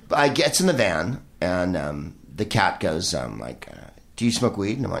 I gets in the van, and the cat goes, do you smoke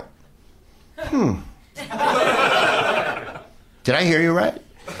weed? And I'm like, did I hear you right?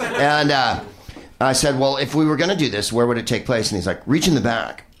 And I said, well, if we were going to do this, where would it take place? And he's like, reach in the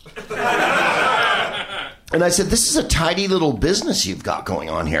back. And I said, this is a tidy little business you've got going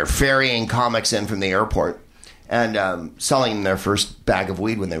on here, ferrying comics in from the airport and selling them their first bag of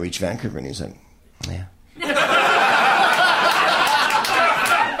weed when they reach Vancouver. And he said, yeah.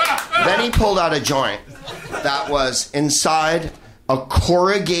 Then he pulled out a joint that was inside a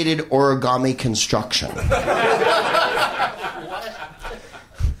corrugated origami construction.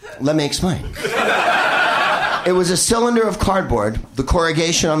 Let me explain. It was a cylinder of cardboard, the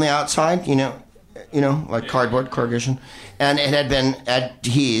corrugation on the outside, you know, like cardboard corrugation, and it had been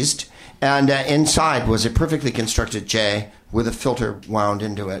adhesed, and inside was a perfectly constructed J with a filter wound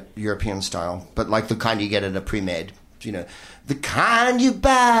into it, European style, but like the kind you get at a pre-made, you know, the kind you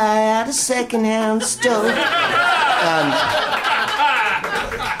buy at a second-hand store.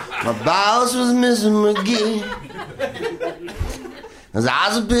 My boss was Mrs. McGee, 'cause I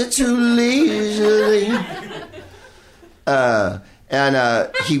was a bit too leisurely.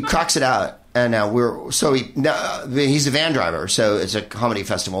 And he cracks it out. And he's a van driver, so it's a comedy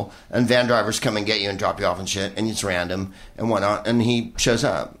festival, and van drivers come and get you and drop you off and shit, and it's random and whatnot. And he shows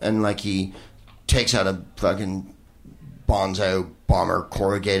up, and like he takes out a fucking Bonzo bomber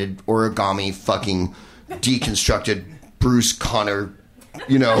corrugated origami fucking deconstructed Bruce Conner,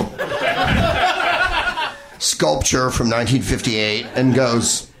 you know, sculpture from 1958, and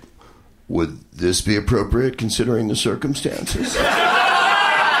goes, would this be appropriate considering the circumstances?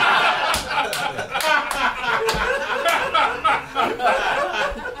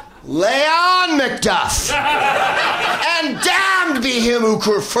 Lay on, Macduff! And damned be him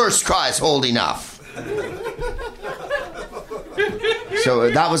who first cries hold enough. So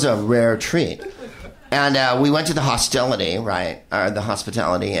that was a rare treat. And we went to the hostility, right? The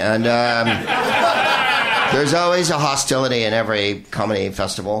hospitality. And there's always a hostility in every comedy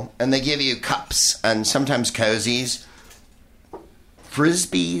festival. And they give you cups and sometimes cozies,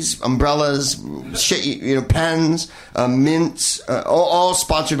 frisbees, umbrellas, shit, you know, pens, mints, all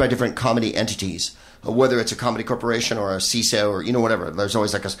sponsored by different comedy entities. Whether it's a comedy corporation or a CISO or, you know, whatever. There's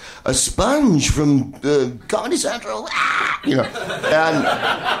always like a sponge from Comedy Central, you know. And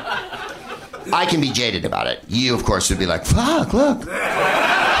I can be jaded about it. You, of course, would be like, fuck, look.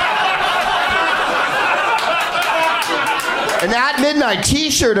 And that midnight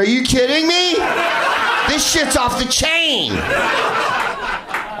t-shirt, are you kidding me? This shit's off the chain.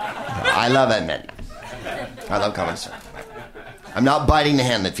 I love it, midnight. I love Comedy Central. I'm not biting the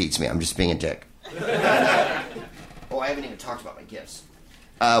hand that feeds me. I'm just being a dick. Oh, I haven't even talked about my gifts.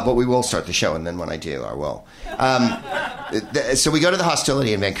 But we will start the show, and then when I do, I will. So we go to the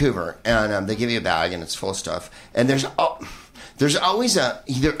hostility in Vancouver, and they give you a bag, and it's full of stuff. And there's always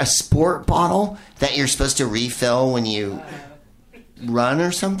either a sport bottle that you're supposed to refill when you run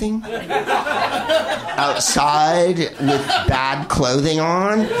or something outside with bad clothing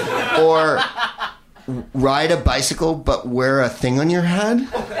on, or ride a bicycle but wear a thing on your head.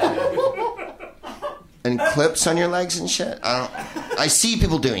 And clips on your legs and shit. I see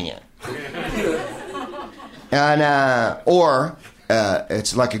people doing it. And or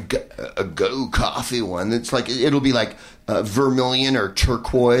it's like a Go Coffee one. It's like it'll be like vermilion or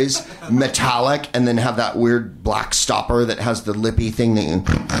turquoise, metallic, and then have that weird black stopper that has the lippy thing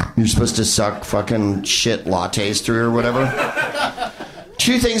that you're supposed to suck fucking shit lattes through or whatever.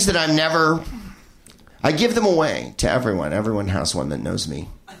 Two things that I give them away to everyone. Everyone has one that knows me.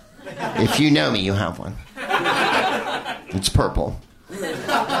 If you know me, you have one. It's purple.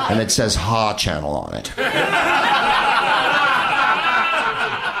 And it says Ha Channel on it.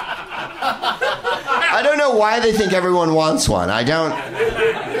 I don't know why they think everyone wants one. I don't.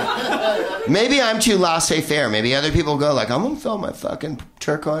 Maybe I'm too laissez-faire. Maybe other people go like, I'm going to fill my fucking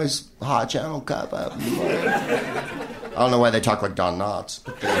turquoise Ha Channel cup up. I don't know why they talk like Don Knotts.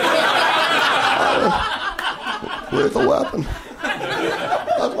 With a weapon.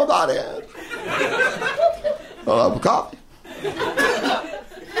 That's my body is. I'll have a coffee.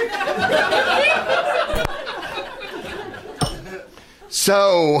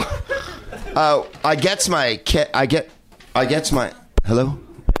 So, I gets my kit. I gets my. Hello?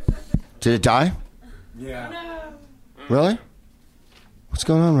 Did it die? Yeah. No. Really? What's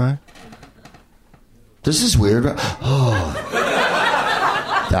going on, Ryan? This is weird. Oh,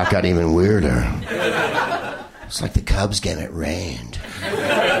 that got even weirder. It's like the Cubs game. It rained.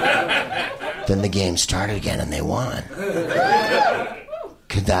 Then the game started again and they won.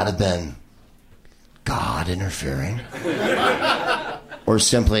 Could that have been God interfering? Or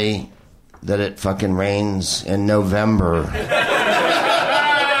simply that it fucking rains in November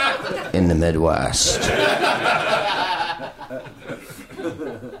in the Midwest?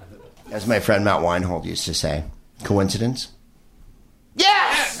 As my friend Matt Weinhold used to say, coincidence?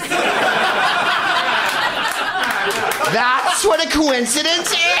 Yes! That's what a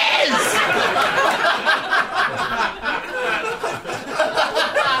coincidence is!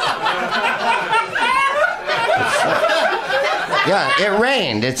 Yeah, it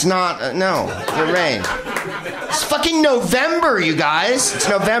rained. It's not... no, it rained. It's fucking November, you guys. It's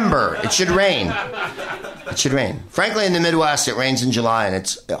November. It should rain. It should rain. Frankly, in the Midwest, it rains in July, and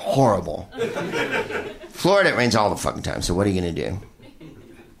it's horrible. Florida, it rains all the fucking time, so what are you going to do?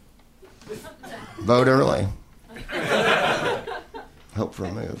 Vote early. Hope for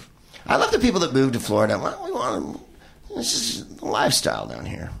a move. I love the people that move to Florida. Well, we want to... This is the lifestyle down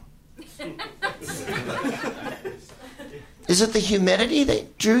here. Is it the humidity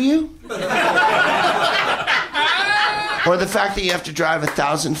that drew you? Or the fact that you have to drive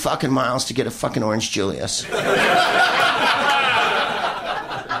 1,000 fucking miles to get a fucking Orange Julius?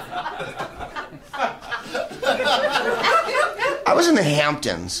 I was in the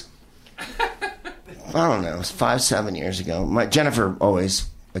Hamptons. I don't know, it was 5-7 years ago. Jennifer always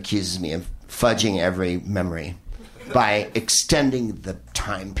accuses me of fudging every memory by extending the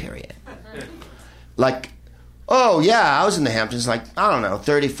time period. Like, oh yeah, I was in the Hamptons like, I don't know,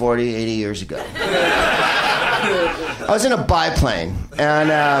 30, 40, 80 years ago. I was in a biplane,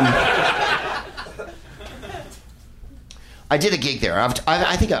 and I did a gig there.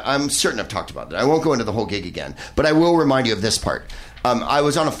 I think I'm certain I've talked about that. I won't go into the whole gig again, but I will remind you of this part. I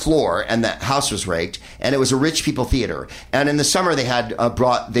was on a floor, and the house was raked, and it was a rich people theater. And in the summer, they had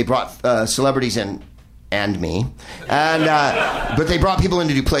brought celebrities in, and me, and but they brought people in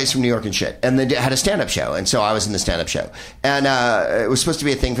to do plays from New York and shit, and they had a stand-up show, and so I was in the stand-up show, and it was supposed to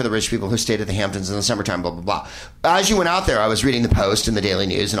be a thing for the rich people who stayed at the Hamptons in the summertime, blah blah blah. As you went out there, I was reading the Post and the Daily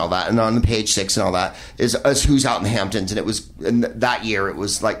News and all that, and on the page 6 and all that is who's out in the Hamptons, and it was that year it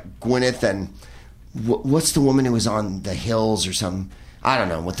was like Gwyneth and what's the woman who was on The Hills or something. I don't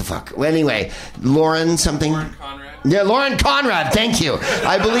know what the fuck. Well, anyway, Lauren something. Lauren Conrad. Yeah, Lauren Conrad, thank you.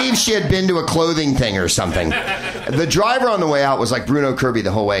 I believe she had been to a clothing thing or something. The driver on the way out was like Bruno Kirby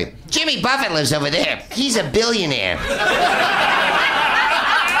the whole way. Jimmy Buffett lives over there. He's a billionaire.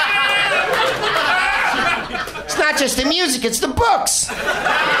 It's not just the music, it's the books.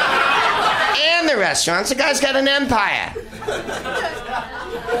 And the restaurants. The guy's got an empire.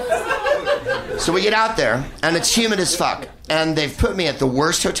 So we get out there, and it's humid as fuck. And they've put me at the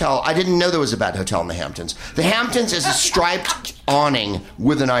worst hotel. I didn't know there was a bad hotel in the Hamptons. The Hamptons is a striped awning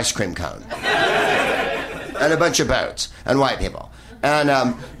with an ice cream cone. And a bunch of boats and white people. And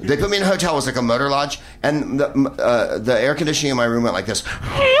they put me in a hotel. It was like a motor lodge. And the air conditioning in my room went like this.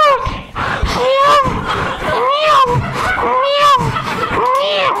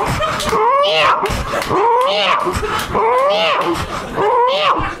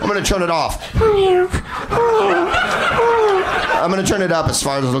 I'm going to turn it off. I'm going to turn it up as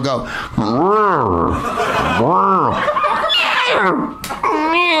far as it'll go.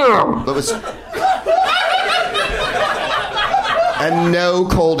 And no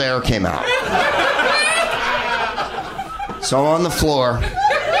cold air came out. So I'm on the floor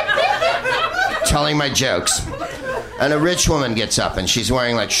telling my jokes. And a rich woman gets up, and she's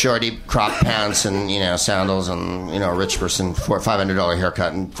wearing like shorty crop pants and, sandals and, a rich person, $500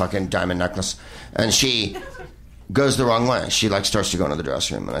 haircut and fucking diamond necklace. And she goes the wrong way. She starts to go into the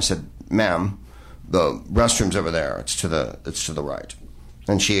dressing room. And I said, ma'am, the restroom's over there. It's to the right.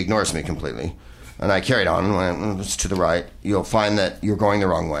 And she ignores me completely. And I carried on and went, it's to the right. You'll find that you're going the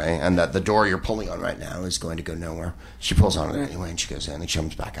wrong way and that the door you're pulling on right now is going to go nowhere. She pulls on it anyway, and she goes in, and she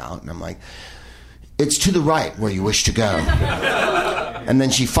comes back out. And I'm like, it's to the right where you wish to go. And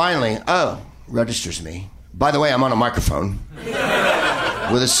then she finally, registers me. By the way, I'm on a microphone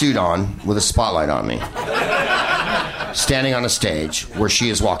with a suit on, with a spotlight on me, standing on a stage where she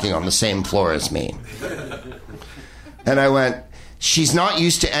is walking on the same floor as me. And I went, she's not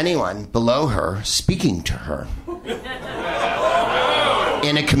used to anyone below her speaking to her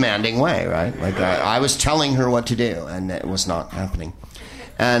in a commanding way, right? Like I was telling her what to do, and it was not happening.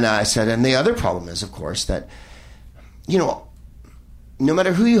 And I said, and the other problem is, of course, that, no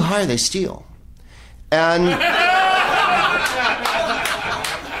matter who you hire, they steal. And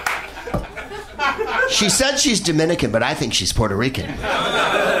she said she's Dominican, but I think she's Puerto Rican.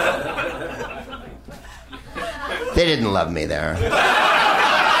 They didn't love me there.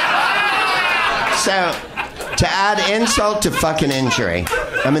 So, to add insult to fucking injury,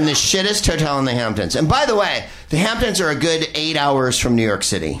 I'm in the shittest hotel in the Hamptons. And by the way, the Hamptons are a good 8 hours from New York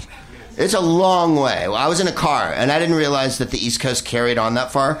City. It's a long way. I was in a car, and I didn't realize that the East Coast carried on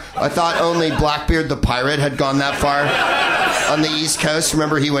that far. I thought only Blackbeard the pirate had gone that far on the East Coast.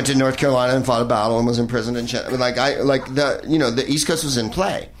 Remember, he went to North Carolina and fought a battle and was imprisoned and shit. The East Coast was in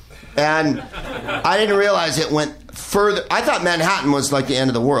play. And I didn't realize it went further. I thought Manhattan was like the end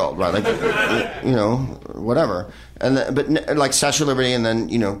of the world, right? Like, whatever. But like Statue of Liberty, and then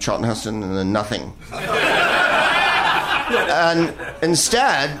Charlton Heston, and then nothing. And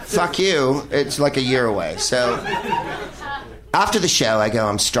instead, fuck you, it's like a year away. So after the show, I go,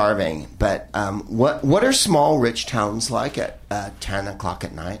 I'm starving. But what are small rich towns like at 10 o'clock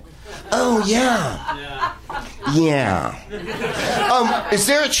at night? Oh, yeah. Is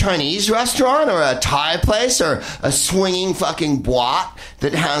there a Chinese restaurant or a Thai place or a swinging fucking boîte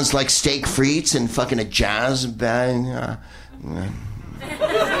that has like steak frites and fucking a jazz band?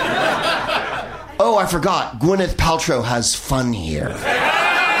 Oh, I forgot. Gwyneth Paltrow has fun here.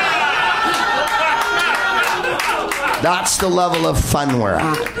 That's the level of fun we're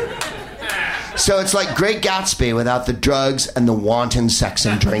at. So it's like Great Gatsby without the drugs and the wanton sex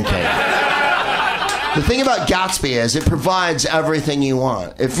and drinking. The thing about Gatsby is it provides everything you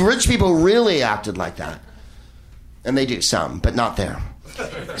want. If rich people really acted like that, and they do some, but not there.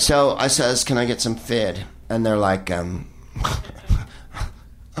 So I says, can I get some food? And they're like,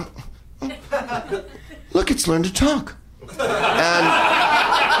 look, it's Learn to Talk.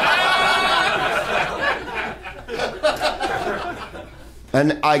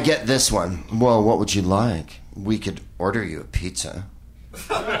 And I get this one. Well, what would you like? We could order you a pizza.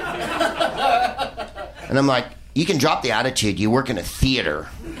 And I'm like, you can drop the attitude. You work in a theater.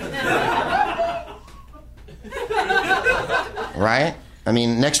 Right? I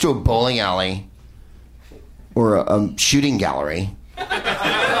mean, next to a bowling alley or a shooting gallery.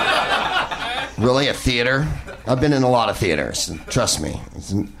 Really, a theater? I've been in a lot of theaters. Trust me.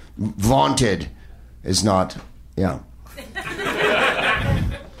 It's vaunted is not, yeah.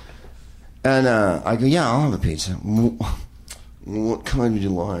 And I go, yeah, I'll have a pizza. What kind would you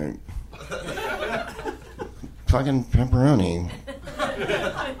like? Fucking pepperoni.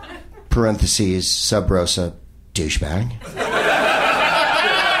 Parentheses, sub rosa, douchebag.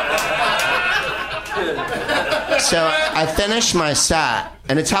 So I finished my set,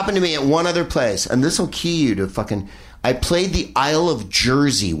 and it's happened to me at one other place, and this will key you to fucking... I played the Isle of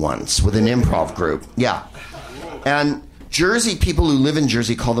Jersey once with an improv group. Yeah. And Jersey, people who live in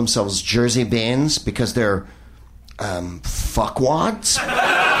Jersey call themselves Jersey Beans because they're fuckwads.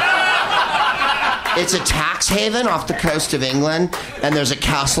 It's a tax haven off the coast of England, and there's a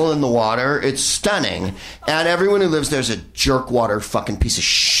castle in the water. It's stunning. And everyone who lives there is a jerkwater fucking piece of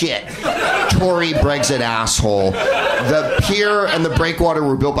shit. Tory Brexit asshole. The pier and the breakwater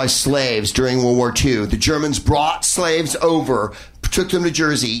were built by slaves during World War II. The Germans brought slaves over, took them to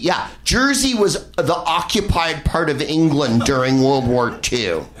Jersey. Yeah, Jersey was the occupied part of England during World War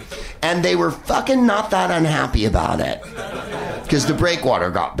II. And they were fucking not that unhappy about it. Because the breakwater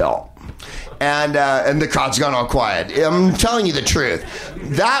got built. And the crowd's gone all quiet. I'm telling you the truth.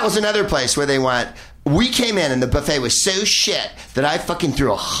 That was another place where they went, we came in and the buffet was so shit that I fucking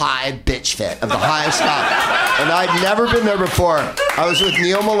threw a high bitch fit of the highest stuff. And I'd never been there before. I was with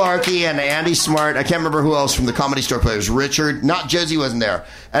Neil Malarkey and Andy Smart. I can't remember who else from the Comedy Store players. Richard. Not Josie wasn't there.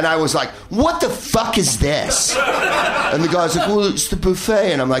 And I was like, what the fuck is this? And the guy's like, well, it's the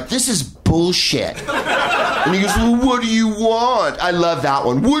buffet. And I'm like, this is bullshit. And he goes, well, what do you want? I love that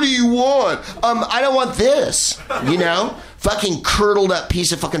one. What do you want? I don't want this. You know? Fucking curdled up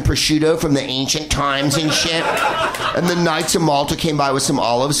piece of fucking prosciutto from the ancient times and shit. And the Knights of Malta came by with some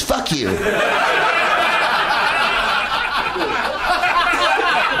olives. Fuck you.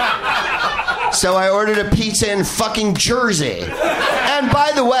 So I ordered a pizza in fucking Jersey. And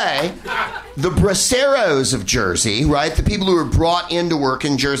by the way, the braceros of Jersey, right, the people who were brought into work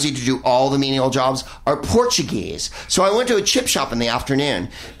in Jersey to do all the menial jobs, are Portuguese. So I went to a chip shop in the afternoon,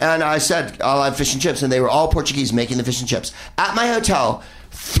 and I said, I'll have fish and chips, and they were all Portuguese making the fish and chips. At my hotel,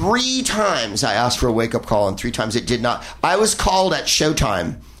 3 times I asked for a wake-up call, and 3 times it did not. I was called at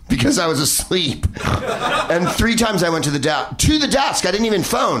showtime because I was asleep. And 3 times I went to the desk. I didn't even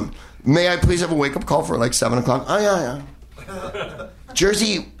phone. May I please have a wake-up call for like 7 o'clock? Oh, yeah.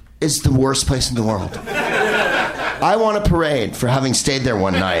 Jersey is the worst place in the world. I want a parade for having stayed there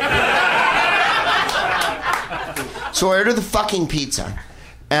one night. So I order the fucking pizza,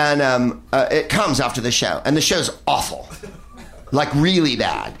 and it comes after the show, and the show's awful. Like, really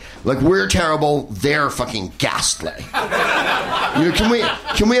bad. Like, we're terrible, they're fucking ghastly. You know, can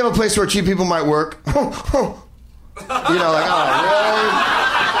we have a place where 2 people might work? You know, like, oh,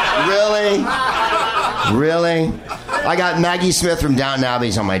 really? I got Maggie Smith from Downton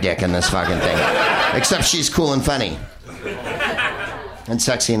Abbey's on my dick in this fucking thing. Except she's cool and funny. And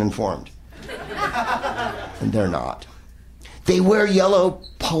sexy and informed. And they're not. They wear yellow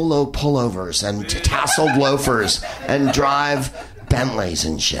polo pullovers and tasseled loafers and drive Bentleys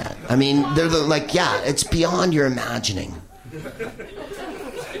and shit. I mean, they're like, yeah, it's beyond your imagining.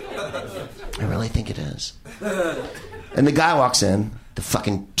 I really think it is. And the guy walks in, the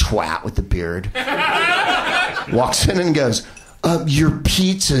fucking twat with the beard, walks in and goes, your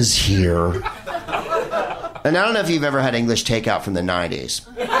pizza's here. And I don't know if you've ever had English takeout from the 90s.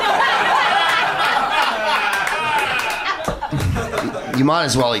 You might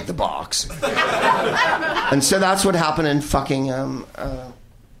as well eat the box. And so that's what happened in fucking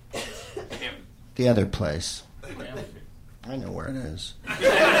the other place. I know where it is.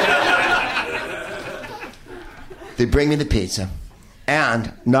 They bring me the pizza.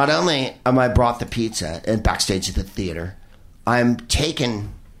 And not only am I brought the pizza and backstage at the theater, I'm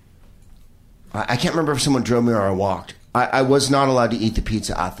taken... I can't remember if someone drove me or I walked. I was not allowed to eat the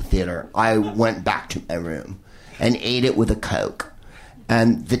pizza at the theater. I went back to my room and ate it with a Coke.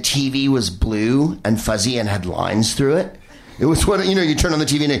 And the TV was blue and fuzzy and had lines through it. It was what, you know, you turn on the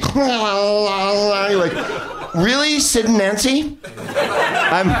TV and you're like, really, Sid and Nancy?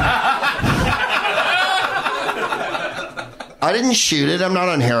 I didn't shoot it. I'm not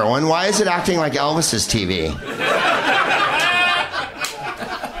on heroin. Why is it acting like Elvis's TV?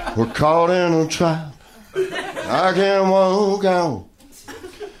 We're caught in a trap. I can't walk out.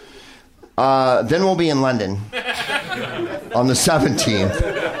 Then we'll be in London on the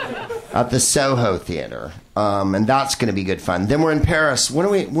 17th at the Soho Theatre. And that's going to be good fun. Then we're in Paris. When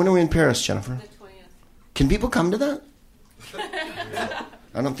are we in Paris, Jennifer? The 20th. Can people come to that?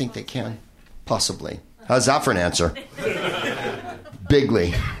 I don't think they can. Possibly. How's that for an answer?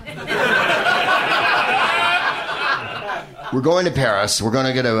 Bigly. We're going to Paris. We're going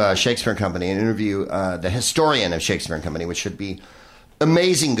to go to Shakespeare & Company and interview the historian of Shakespeare & Company, which should be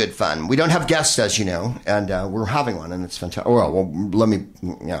amazing good fun. We don't have guests, as you know, and we're having one, and it's fantastic. Well, let me,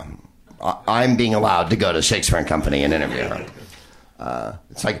 yeah. I'm being allowed to go to Shakespeare & Company and interview her.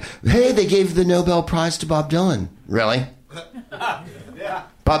 It's like, hey, they gave the Nobel Prize to Bob Dylan. Really? Yeah.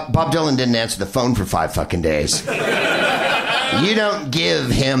 Bob Dylan didn't answer the phone for 5 fucking days. You don't give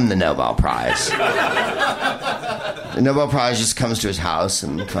him the Nobel Prize. The Nobel Prize just comes to his house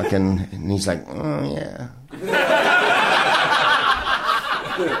and he's like, oh, yeah.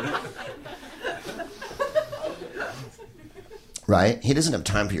 Right? He doesn't have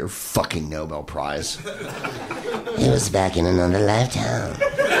time for your fucking Nobel Prize. He was back in another lifetime.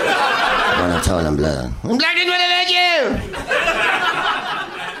 When I told him, blood. I'm black and what about you?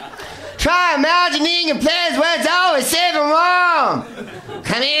 Try imagining a place where it's always safe and warm.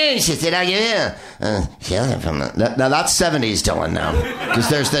 Come in, she said, I'll give you. Now that's 70s Dylan now. Because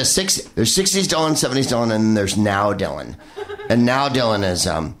there's 60s Dylan, 70s Dylan, and there's now Dylan. And now Dylan is,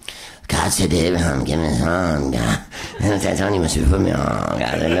 God said, David, I'm giving a song, God. And I told you must put me on, God.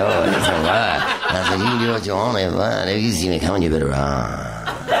 I know it's a lot. I said, you can do what you want, but if you see me coming, you better run.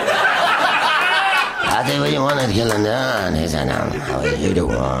 I said, what you want to kill him down? He said, no, how you do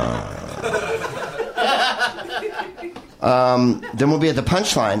wrong. Then we'll be at the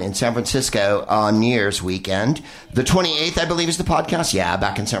Punchline in San Francisco on New Year's weekend. The 28th, I believe, is the podcast. Yeah,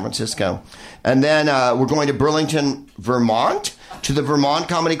 back in San Francisco. And then we're going to Burlington, Vermont, to the Vermont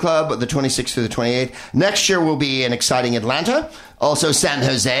Comedy Club, the 26th through the 28th. Next year, we'll be in exciting Atlanta. Also San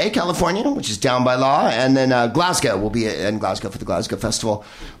Jose, California, which is down by law. And then Glasgow. We'll be in Glasgow for the Glasgow Festival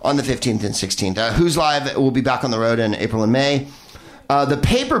on the 15th and 16th. Who's Live will be back on the road in April and May. The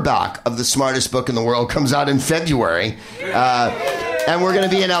paperback of The Smartest Book in the World comes out in February. And we're going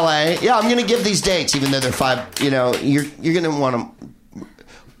to be in LA. Yeah, I'm going to give these dates, even though they're 5. You know, you're going to want to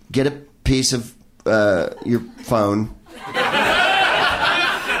get a piece of your phone.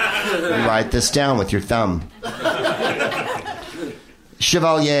 Write this down with your thumb.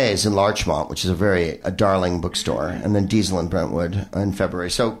 Chevalier's in Larchmont, which is a darling bookstore. And then Diesel in Brentwood in February.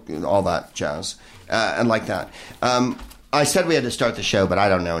 So all that jazz. And like that. I said we had to start the show, but I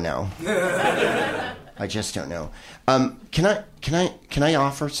don't know now. I just don't know. Can I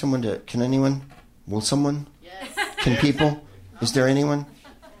offer someone to? Can anyone? Will someone? Yes. Can people? Is there anyone?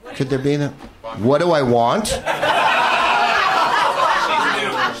 Could there be that? What do I want?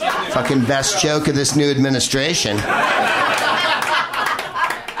 Fucking best joke of this new administration.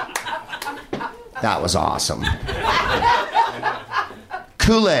 That was awesome.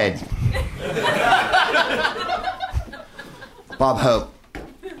 Kool-Aid. Bob Hope,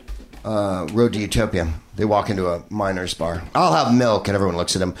 Road to Utopia. They walk into a miner's bar. I'll have milk, and everyone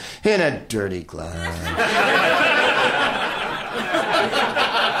looks at him in a dirty glass.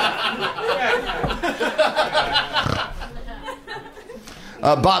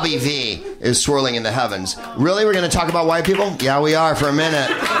 Bobby V is swirling in the heavens. Really? We're going to talk about white people? Yeah, we are for a minute.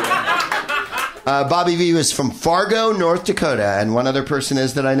 Bobby V was from Fargo, North Dakota, and one other person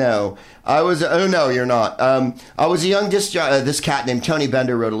is that I know. Oh no, you're not. I was a young this cat named Tony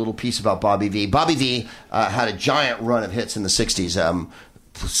Bender wrote a little piece about Bobby V. Bobby V had a giant run of hits in the 60s,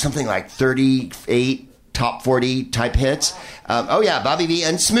 something like 38 top 40 type hits. Bobby V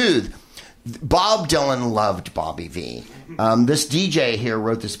and Smooth. Bob Dylan loved Bobby V. This DJ here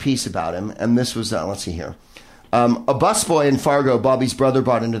wrote this piece about him, and this was, let's see here. A busboy in Fargo, Bobby's brother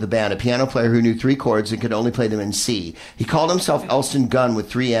brought into the band, a piano player who knew 3 chords and could only play them in C. He called himself Elston Gunn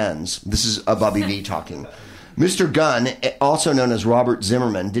with 3 N's. This is Bobby V talking. Mr. Gunn, also known as Robert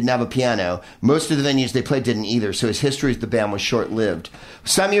Zimmerman, didn't have a piano. Most of the venues they played didn't either, so his history with the band was short-lived.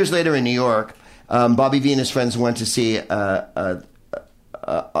 Some years later in New York, Bobby V and his friends went to see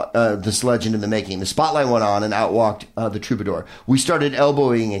this legend in the making. The spotlight went on, and out walked the troubadour. We started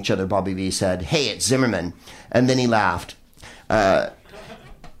elbowing each other, Bobby V said. Hey, it's Zimmerman. And then he laughed. Dylan,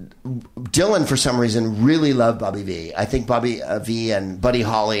 for some reason, really loved Bobby V. I think Bobby V and Buddy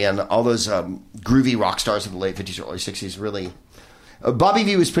Holly and all those groovy rock stars of the late 50s or early 60s really... Bobby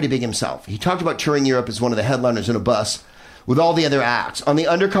V was pretty big himself. He talked about touring Europe as one of the headliners in a bus with all the other acts. On the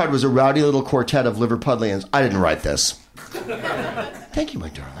undercard was a rowdy little quartet of Liverpudlians. I didn't write this. Thank you, my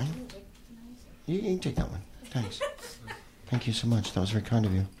darling. You can take that one. Thanks. Thank you so much. That was very kind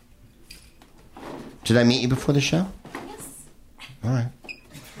of you. Did I meet you before the show? Yes. All right.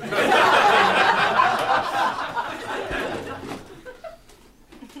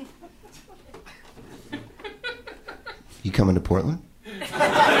 You coming to Portland?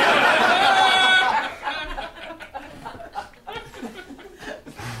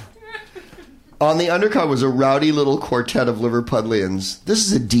 On the undercard was a rowdy little quartet of Liverpudlians. This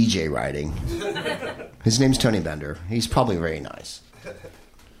is a DJ writing. His name's Tony Bender. He's probably very nice.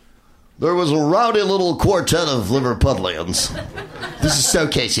 There was a rowdy little quartet of Liverpudlians. This is so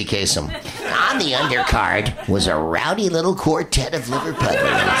Casey Kasem. On the undercard was a rowdy little quartet of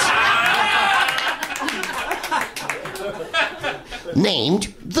Liverpudlians.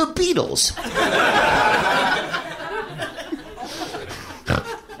 Named the Beatles.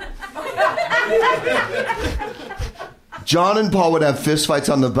 John and Paul would have fistfights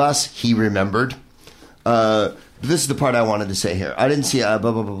on the bus, he remembered. This is the part I wanted to say here. I didn't see blah,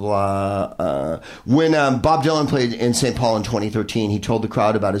 blah, blah, blah. When Bob Dylan played in St. Paul in 2013, he told the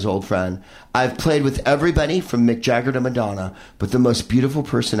crowd about his old friend. I've played with everybody from Mick Jagger to Madonna, but the most beautiful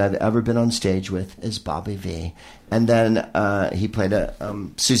person I've ever been on stage with is Bobby V. And then he played a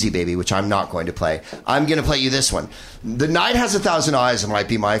Susie Baby, which I'm not going to play. I'm going to play you this one. The Night Has a Thousand Eyes might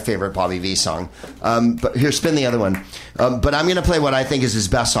be my favorite Bobby V song. But here, spin the other one. But I'm going to play what I think is his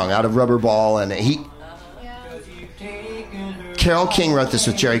best song, Out of Rubber Ball. And Carole King wrote this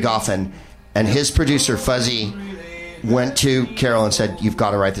with Jerry Goffin, and his producer, Fuzzy, went to Carole and said, you've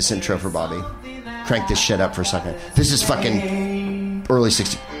got to write this intro for Bobby. Crank this shit up for a second. This is fucking early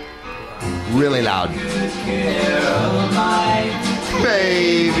 60s. Really loud.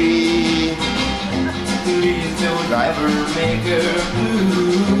 Baby, please don't ever make her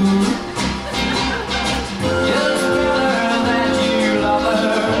blue. Just tell her that you love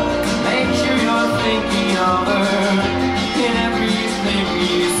her. Make sure you're thinking of her in everything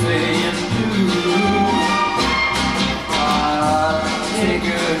you say and do. Take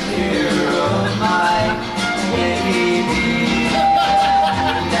good care of my baby.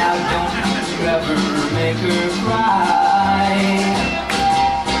 Now don't you ever make her cry.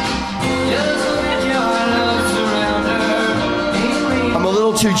 Just let your love surround her. I'm a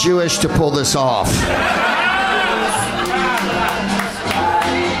little too Jewish to pull this off.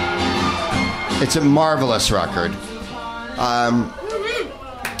 It's a marvelous record.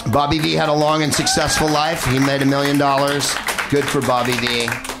 Bobby V had a long and successful life. He made $1 million. Good for Bobby V.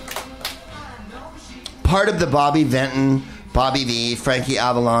 Part of the Bobby Vinton, Bobby V, Frankie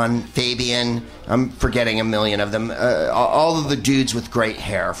Avalon, Fabian, I'm forgetting a million of them, all of the dudes with great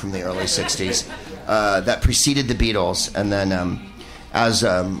hair from the early 60s that preceded the Beatles. And then, as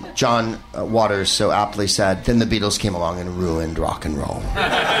John Waters so aptly said, then the Beatles came along and ruined rock and roll.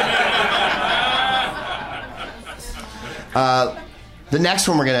 The next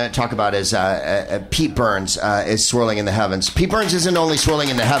one we're going to talk about is Pete Burns is Swirling in the Heavens. Pete Burns isn't only swirling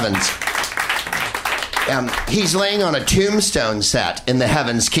in the heavens. He's laying on a tombstone set in the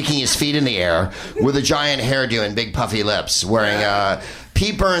heavens, kicking his feet in the air with a giant hairdo and big puffy lips. Wearing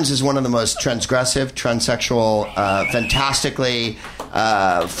Pete Burns is one of the most transgressive, transsexual, fantastically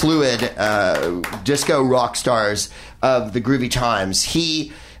fluid disco rock stars of the groovy times.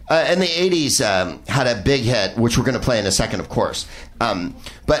 He in the 80s, had a big hit, which we're going to play in a second, of course.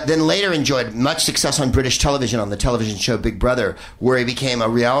 But then later enjoyed much success on British television on the television show Big Brother, where he became a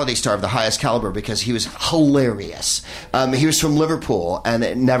reality star of the highest caliber because he was hilarious. He was from Liverpool, and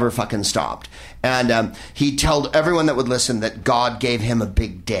it never fucking stopped. And he told everyone that would listen that God gave him a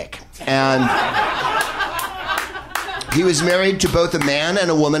big dick. And he was married to both a man and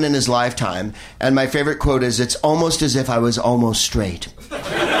a woman in his lifetime. And my favorite quote is, "It's almost as if I was almost straight."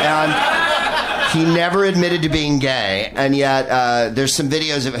 And he never admitted to being gay. And yet there's some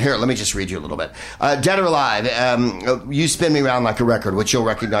videos of... Here, let me just read you a little bit. Dead or Alive, You Spin Me Round Like a Record, which you'll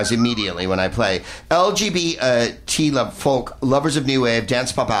recognize immediately when I play. LGBT folk, lovers of new wave,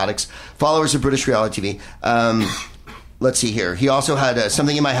 dance pop addicts, followers of British reality TV. Let's see here. He also had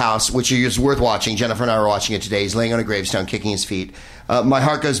Something in My House, which is worth watching. Jennifer and I were watching it today. He's laying on a gravestone, kicking his feet. My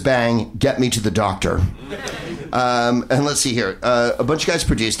Heart Goes Bang, Get Me to the Doctor. And let's see here. A bunch of guys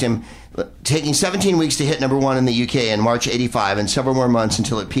produced him, taking 17 weeks to hit number 1 in the UK in March 85 and several more months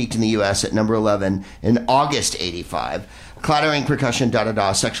until it peaked in the US at number 11 in August 85. Clattering percussion,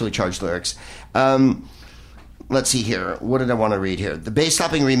 da-da-da, sexually charged lyrics. Let's see here. What did I want to read here? The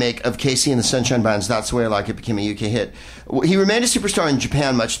bass-slapping remake of Casey and the Sunshine Band's That's the Way I Like It became a UK hit. He remained a superstar in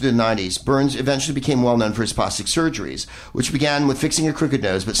Japan much through the 90s. Burns eventually became well-known for his plastic surgeries, which began with fixing a crooked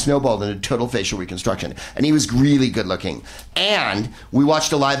nose but snowballed into total facial reconstruction. And he was really good-looking. And we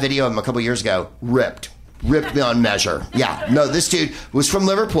watched a live video of him a couple years ago. Ripped beyond measure. Yeah, no, this dude was from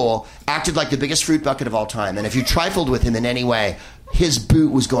Liverpool, acted like the biggest fruit bucket of all time. And if you trifled with him in any way, his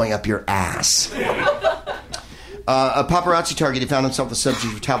boot was going up your ass. A paparazzi target, he found himself the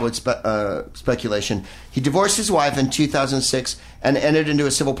subject of tabloid speculation. He divorced his wife in 2006 and entered into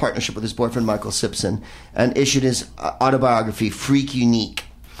a civil partnership with his boyfriend, Michael Simpson, and issued his autobiography, Freak Unique,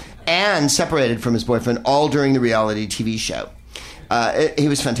 and separated from his boyfriend all during the reality TV show. He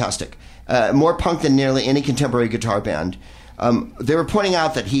was fantastic. More punk than nearly any contemporary guitar band. They were pointing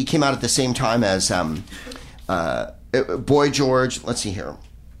out that he came out at the same time as Boy George. Let's see here.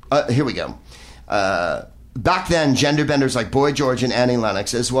 Here we go. Back then, gender benders like Boy George and Annie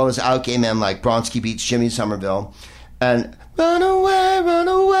Lennox, as well as out gay men like Bronski Beats, Jimmy Somerville, and Run Away, Run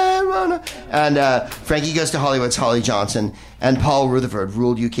Away, Run Away, and Frankie Goes to Hollywood's Holly Johnson, and Paul Rutherford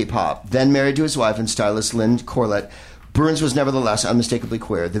ruled UK pop. Then married to his wife and stylist Lynn Corlett, Burns was nevertheless unmistakably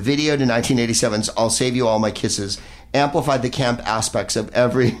queer. The video to 1987's I'll Save You All My Kisses amplified the camp aspects of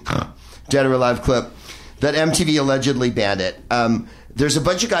every Dead or Alive clip that MTV allegedly banned it. There's a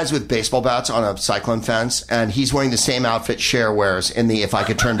bunch of guys with baseball bats on a cyclone fence, and he's wearing the same outfit Cher wears in the If I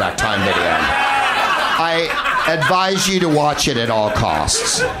Could Turn Back Time video. I advise you to watch it at all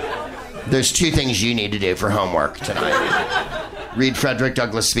costs. There's 2 things you need to do for homework tonight. Read Frederick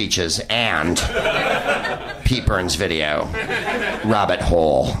Douglass speeches and Pete Burns video. Rabbit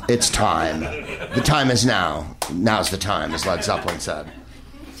hole. It's time. The time is now. Now's the time, as Led Zeppelin said.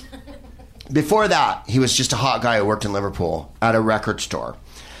 Before that, he was just a hot guy who worked in Liverpool at a record store.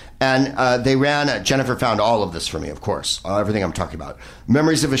 And they ran, Jennifer found all of this for me, of course, everything I'm talking about.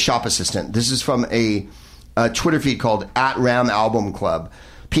 Memories of a Shop Assistant. This is from a Twitter feed called @Ram Album Club.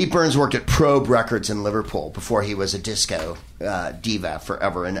 Pete Burns worked at Probe Records in Liverpool before he was a disco diva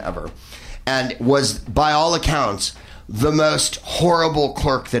forever and ever. And was, by all accounts, the most horrible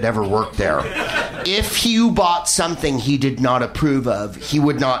clerk that ever worked there. If you bought something he did not approve of, he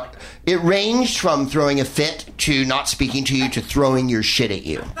would not... It ranged from throwing a fit to not speaking to you to throwing your shit at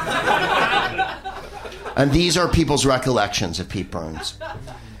you. And these are people's recollections of Pete Burns.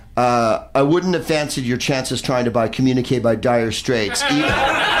 I wouldn't have fancied your chances trying to buy Communique by Dire Straits, even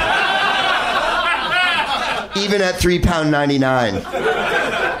at £3.99.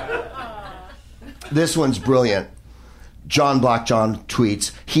 This one's brilliant. John Blackjohn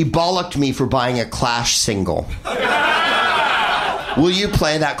tweets, he bollocked me for buying a Clash single. Will you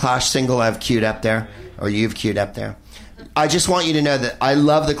play that Clash single I've queued up there? Or you've queued up there? I just want you to know that I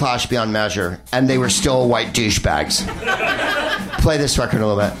love the Clash beyond measure, and they were still white douchebags. Play this record a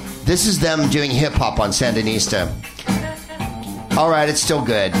little bit. This is them doing hip-hop on Sandinista. All right, it's still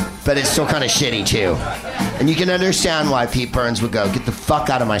good, but it's still kind of shitty, too. And you can understand why Pete Burns would go, get the fuck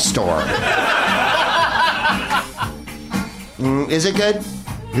out of my store. Is it good?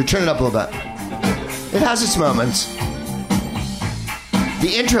 You turn it up a little bit. It has its moments.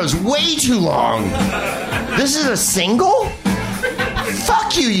 The intro's way too long. This is a single?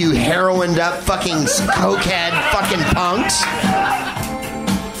 Fuck you, you heroined up fucking cokehead fucking punks.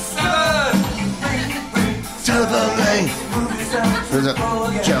 Telephone ring. There's a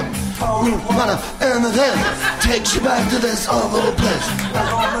jump. And the thing takes you back to this awful place.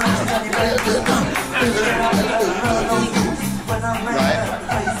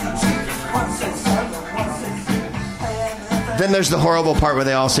 Right? then there's the horrible part where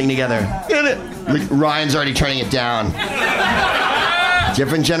they all sing together. Ryan's already turning it down.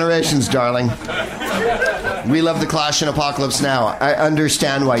 Different generations, darling. We love the Clash and Apocalypse Now. I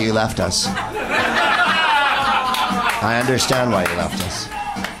understand why you left us. I understand why you left us.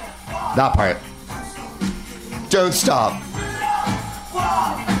 That part. Don't stop.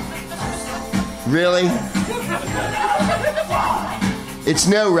 Really? It's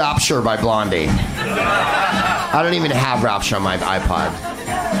no Rapture by Blondie. I don't even have Rapture on my iPod.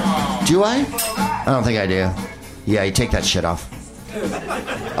 Do I? I don't think I do. Yeah, you take that shit off.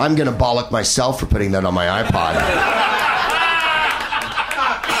 I'm gonna bollock myself for putting that on my iPod.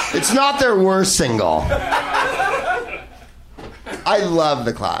 It's not their worst single. I love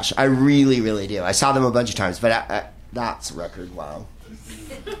The Clash. I really, really do. I saw them a bunch of times, but that's a record. Wow.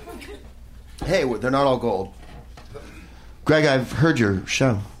 Hey, they're not all gold. Greg, I've heard your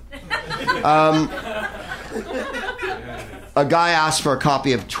show. A guy asked for a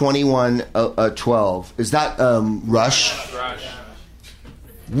copy of 2112. Is that Rush? Rush.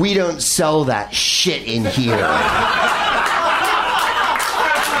 We don't sell that shit in here.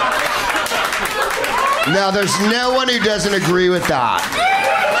 Now, there's no one who doesn't agree with that.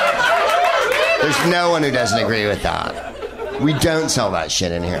 There's no one who doesn't agree with that. We don't sell that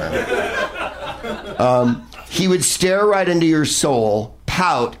shit in here. He would stare right into your soul,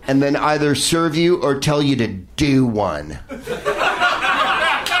 pout, and then either serve you or tell you to do one.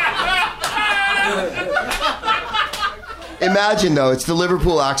 Imagine, though, it's the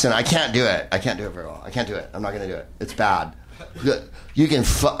Liverpool accent. I can't do it. I can't do it very well. I can't do it. I'm not going to do it. It's bad. You can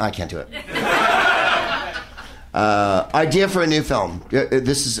I can't do it. Idea for a new film.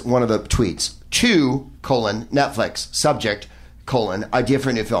 This is one of the tweets. Netflix. Subject, idea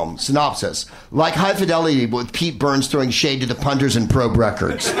for a new film. Synopsis. Like High Fidelity, but with Pete Burns throwing shade to the punters and Probe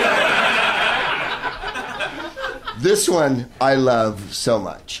Records. This one I love so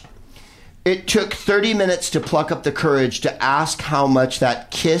much. It took 30 minutes to pluck up the courage to ask how much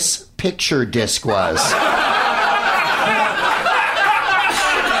that Kiss picture disc was.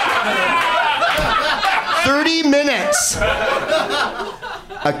 30 minutes.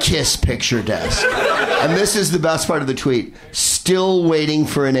 A Kiss picture disc. And this is the best part of the tweet. Still waiting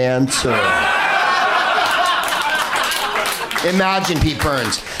for an answer. Imagine Pete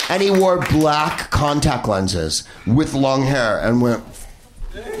Burns. And he wore black contact lenses with long hair and went...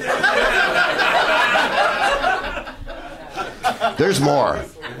 There's more.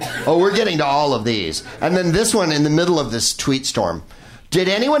 Oh, we're getting to all of these. And then this one in the middle of this tweet storm. Did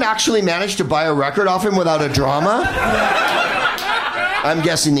anyone actually manage to buy a record off him without a drama? I'm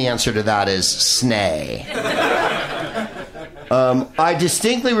guessing the answer to that is snay. I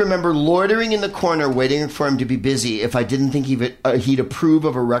distinctly remember loitering in the corner waiting for him to be busy if I didn't think he'd approve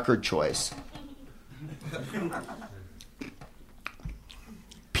of a record choice.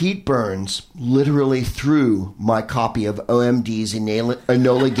 Pete Burns literally threw my copy of OMD's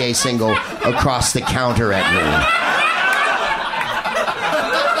Enola Gay single across the counter at me.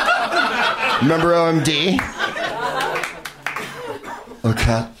 Remember OMD?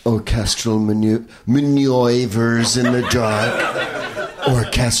 Orchestral maneuvers in the dark.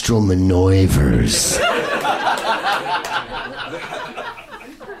 Orchestral maneuvers.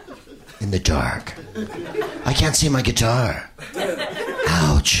 In the dark. I can't see my guitar.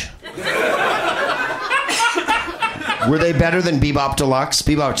 Ouch. Were they better than Bebop Deluxe?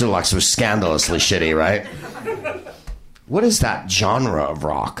 Bebop Deluxe was scandalously shitty, right? What is that genre of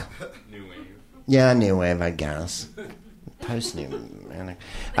rock? New wave. Yeah, new wave, I guess. Post-new manic.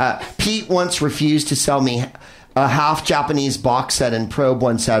 Pete once refused to sell me a half Japanese box set in Probe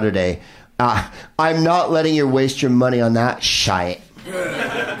one Saturday. I'm not letting you waste your money on that shite.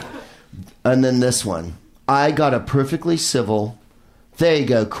 And then this one. I got a perfectly civil... There you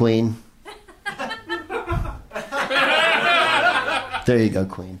go, Queen. There you go,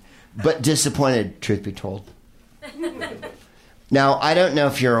 Queen. But disappointed, truth be told. Now, I don't know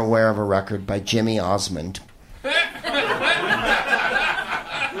if you're aware of a record by Jimmy Osmond.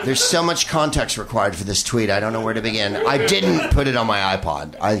 There's so much context required for this tweet, I don't know where to begin. I didn't put it on my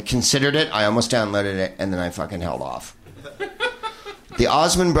iPod. I considered it, I almost downloaded it, and then I fucking held off. The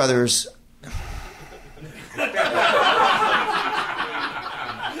Osmond brothers...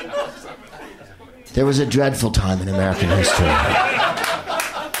 There was a dreadful time in American history.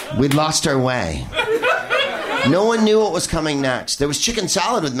 We'd lost our way. No one knew what was coming next. There was chicken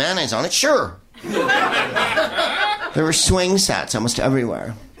salad with mayonnaise on it, sure. There were swing sets almost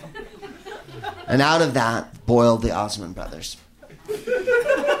everywhere. And out of that boiled the Osmond brothers.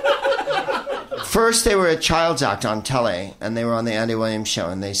 First, they were a child's act on telly, and they were on the Andy Williams show,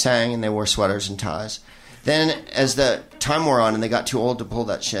 and they sang, and they wore sweaters and ties. Then, as the time wore on and they got too old to pull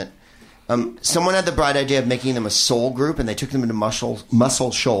that shit. Someone had the bright idea of making them a soul group, and they took them into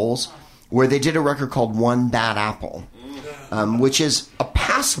Muscle Shoals, where they did a record called One Bad Apple, which is a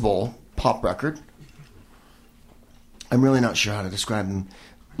passable pop record. I'm really not sure how to describe them.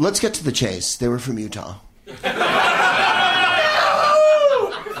 Let's get to the chase. They were from Utah.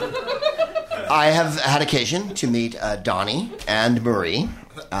 I have had occasion to meet Donnie and Marie.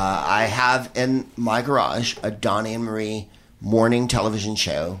 I have in my garage a Donnie and Marie morning television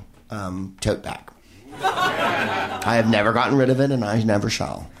show tote bag. I have never gotten rid of it, and I never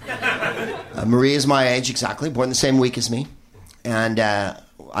shall. Marie is my age exactly, born the same week as me. And I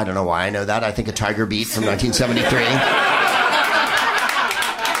don't know why I know that. I think a Tiger Beat from 1973.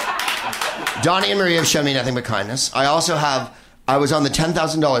 Donnie and Marie have shown me nothing but kindness. I was on the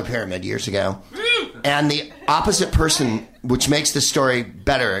 $10,000 pyramid years ago. And the opposite person, which makes the story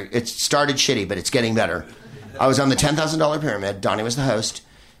better, it started shitty, but it's getting better. I was on the $10,000 pyramid. Donnie was the host.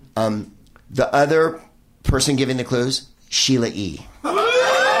 The other person giving the clues, Sheila E.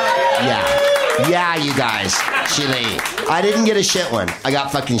 Yeah, you guys. Sheila E. I didn't get a shit one. I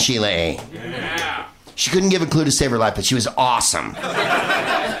got fucking Sheila E. She couldn't give a clue to save her life, but she was awesome.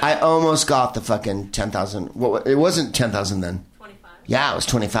 I almost got the fucking 10,000. Well, it wasn't 10,000 then. 25. Yeah, it was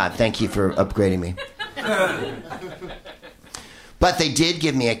 25. Thank you for upgrading me. But they did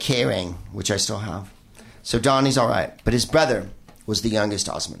give me a K-ring, which I still have. So Donnie's all right. But his brother was the youngest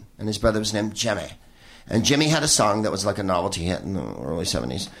Osmond, and his brother was named Jimmy. And Jimmy had a song that was like a novelty hit in the early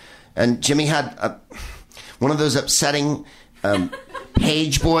 70s. And Jimmy had one of those upsetting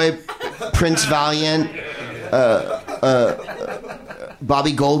Page Boy, Prince Valiant,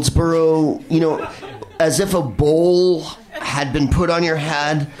 Bobby Goldsboro, as if a bowl had been put on your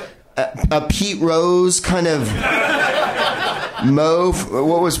head, a Pete Rose kind of mauve.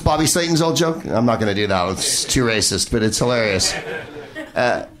 What was Bobby Slayton's old joke? I'm not going to do that. It's too racist, but it's hilarious.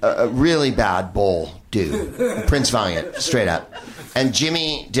 A really bad bowl dude. Prince Valiant, straight up. And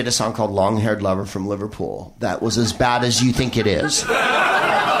Jimmy did a song called Long-Haired Lover from Liverpool that was as bad as you think it is.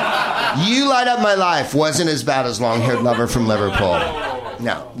 You Light Up My Life wasn't as bad as Long-Haired Lover from Liverpool.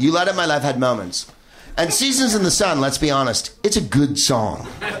 No. You Light Up My Life had moments. And Seasons in the Sun, let's be honest, it's a good song.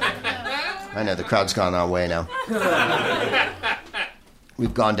 I know, the crowd's gone our way now.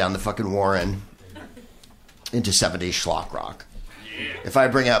 We've gone down the fucking Warren into 70s schlock rock. If I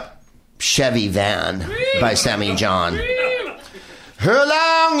bring up Chevy Van by Sammy John. Her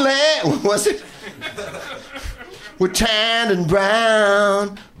long leg, what was it? We're tanned and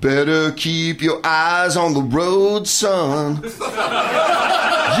brown. Better keep your eyes on the road, son.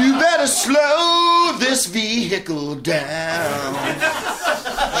 You better slow this vehicle down.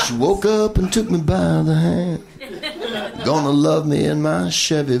 She woke up and took me by the hand. Gonna love me in my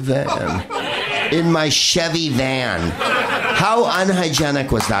Chevy van. In my Chevy van. How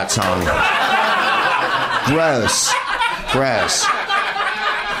unhygienic was that song? Gross. Gross.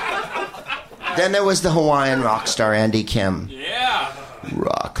 Then there was the Hawaiian rock star Andy Kim. Yeah.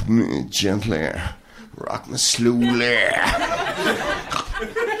 Rock me gently, rock me slowly.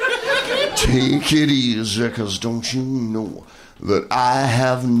 Take it easy, 'cause don't you know that I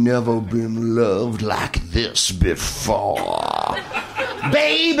have never been loved like this before.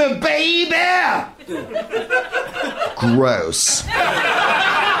 Baby, baby! Gross.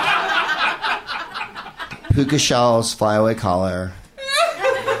 Puka shells, flyaway collar.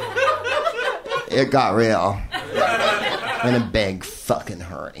 It got real. In a big fucking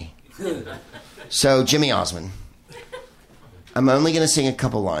hurry. So, Jimmy Osmond. I'm only going to sing a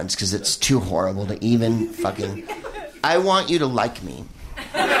couple lines because it's too horrible to even fucking... I want you to like me.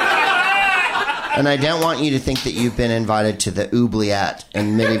 And I don't want you to think that you've been invited to the oubliette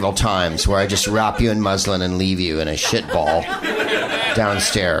in medieval times where I just wrap you in muslin and leave you in a shit ball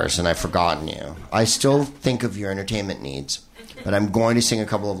downstairs and I've forgotten you. I still think of your entertainment needs. But I'm going to sing a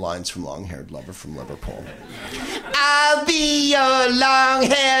couple of lines from Long-Haired Lover from Liverpool. I'll be your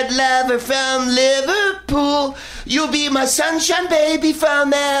long-haired lover from Liverpool. You'll be my sunshine baby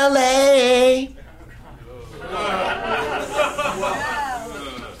from L.A.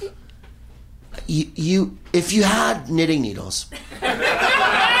 If you had knitting needles,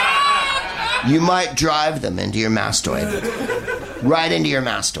 you might drive them into your mastoid. Right into your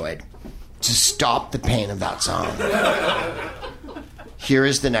mastoid. To stop the pain of that song. Here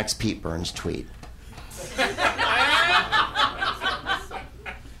is the next Pete Burns tweet.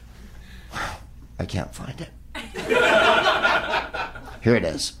 I can't find it. Here it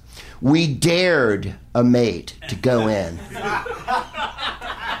is. We dared a mate to go in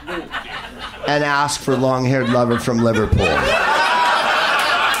and ask for Long-Haired Lover from Liverpool.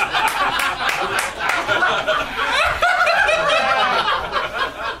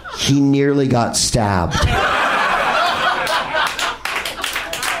 He nearly got stabbed.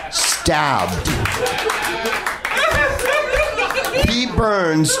 Stabbed. Pete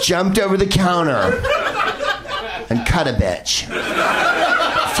Burns jumped over the counter and cut a bitch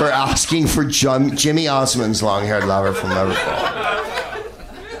for asking for Jimmy Osmond's long-haired lover from Liverpool.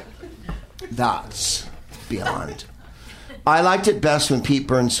 That's beyond. I liked it best when Pete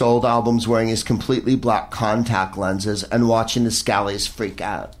Burns sold albums wearing his completely black contact lenses and watching the Scallies freak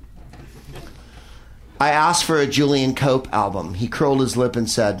out. I asked for a Julian Cope album. He curled his lip and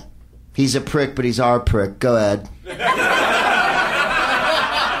said, "He's a prick, but he's our prick. Go ahead."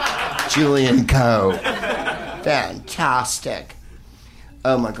 Julian Cope. Fantastic.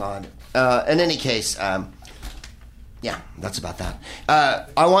 Oh, my God. In any case, yeah, that's about that.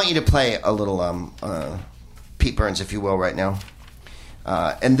 I want you to play a little Pete Burns, if you will, right now.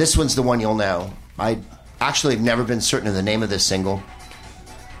 And this one's the one you'll know. I actually have never been certain of the name of this single.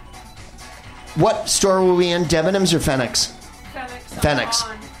 What store were we in? Debenhams or Phoenix? Phoenix.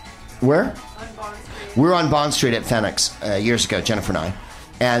 Where? On Bond Street. We were on Bond Street at Phoenix years ago, Jennifer and I.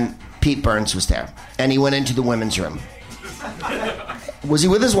 And Pete Burns was there. And he went into the women's room. Was he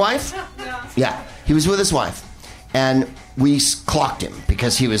with his wife? No. Yeah, he was with his wife. And we clocked him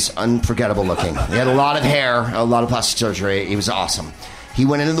because he was unforgettable looking. He had a lot of hair, a lot of plastic surgery. He was awesome. He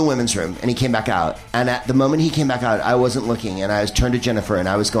went into the women's room and he came back out. And at the moment he came back out, I wasn't looking. And I was turned to Jennifer and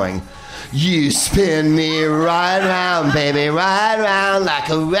I was going, "You spin me right round, baby, right round like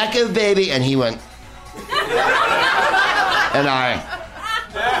a record, baby." And he went. And I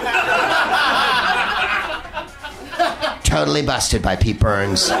totally busted by Pete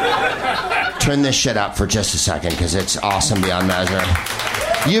Burns. Turn this shit up for just a second because it's awesome beyond measure.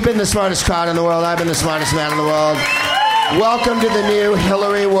 You've been the smartest crowd in the world. I've been the smartest man in the world. Welcome to the new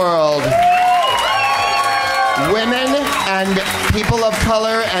Hillary world. Women and people of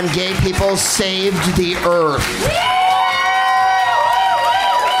color and gay people saved the earth.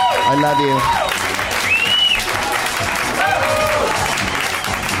 I love you.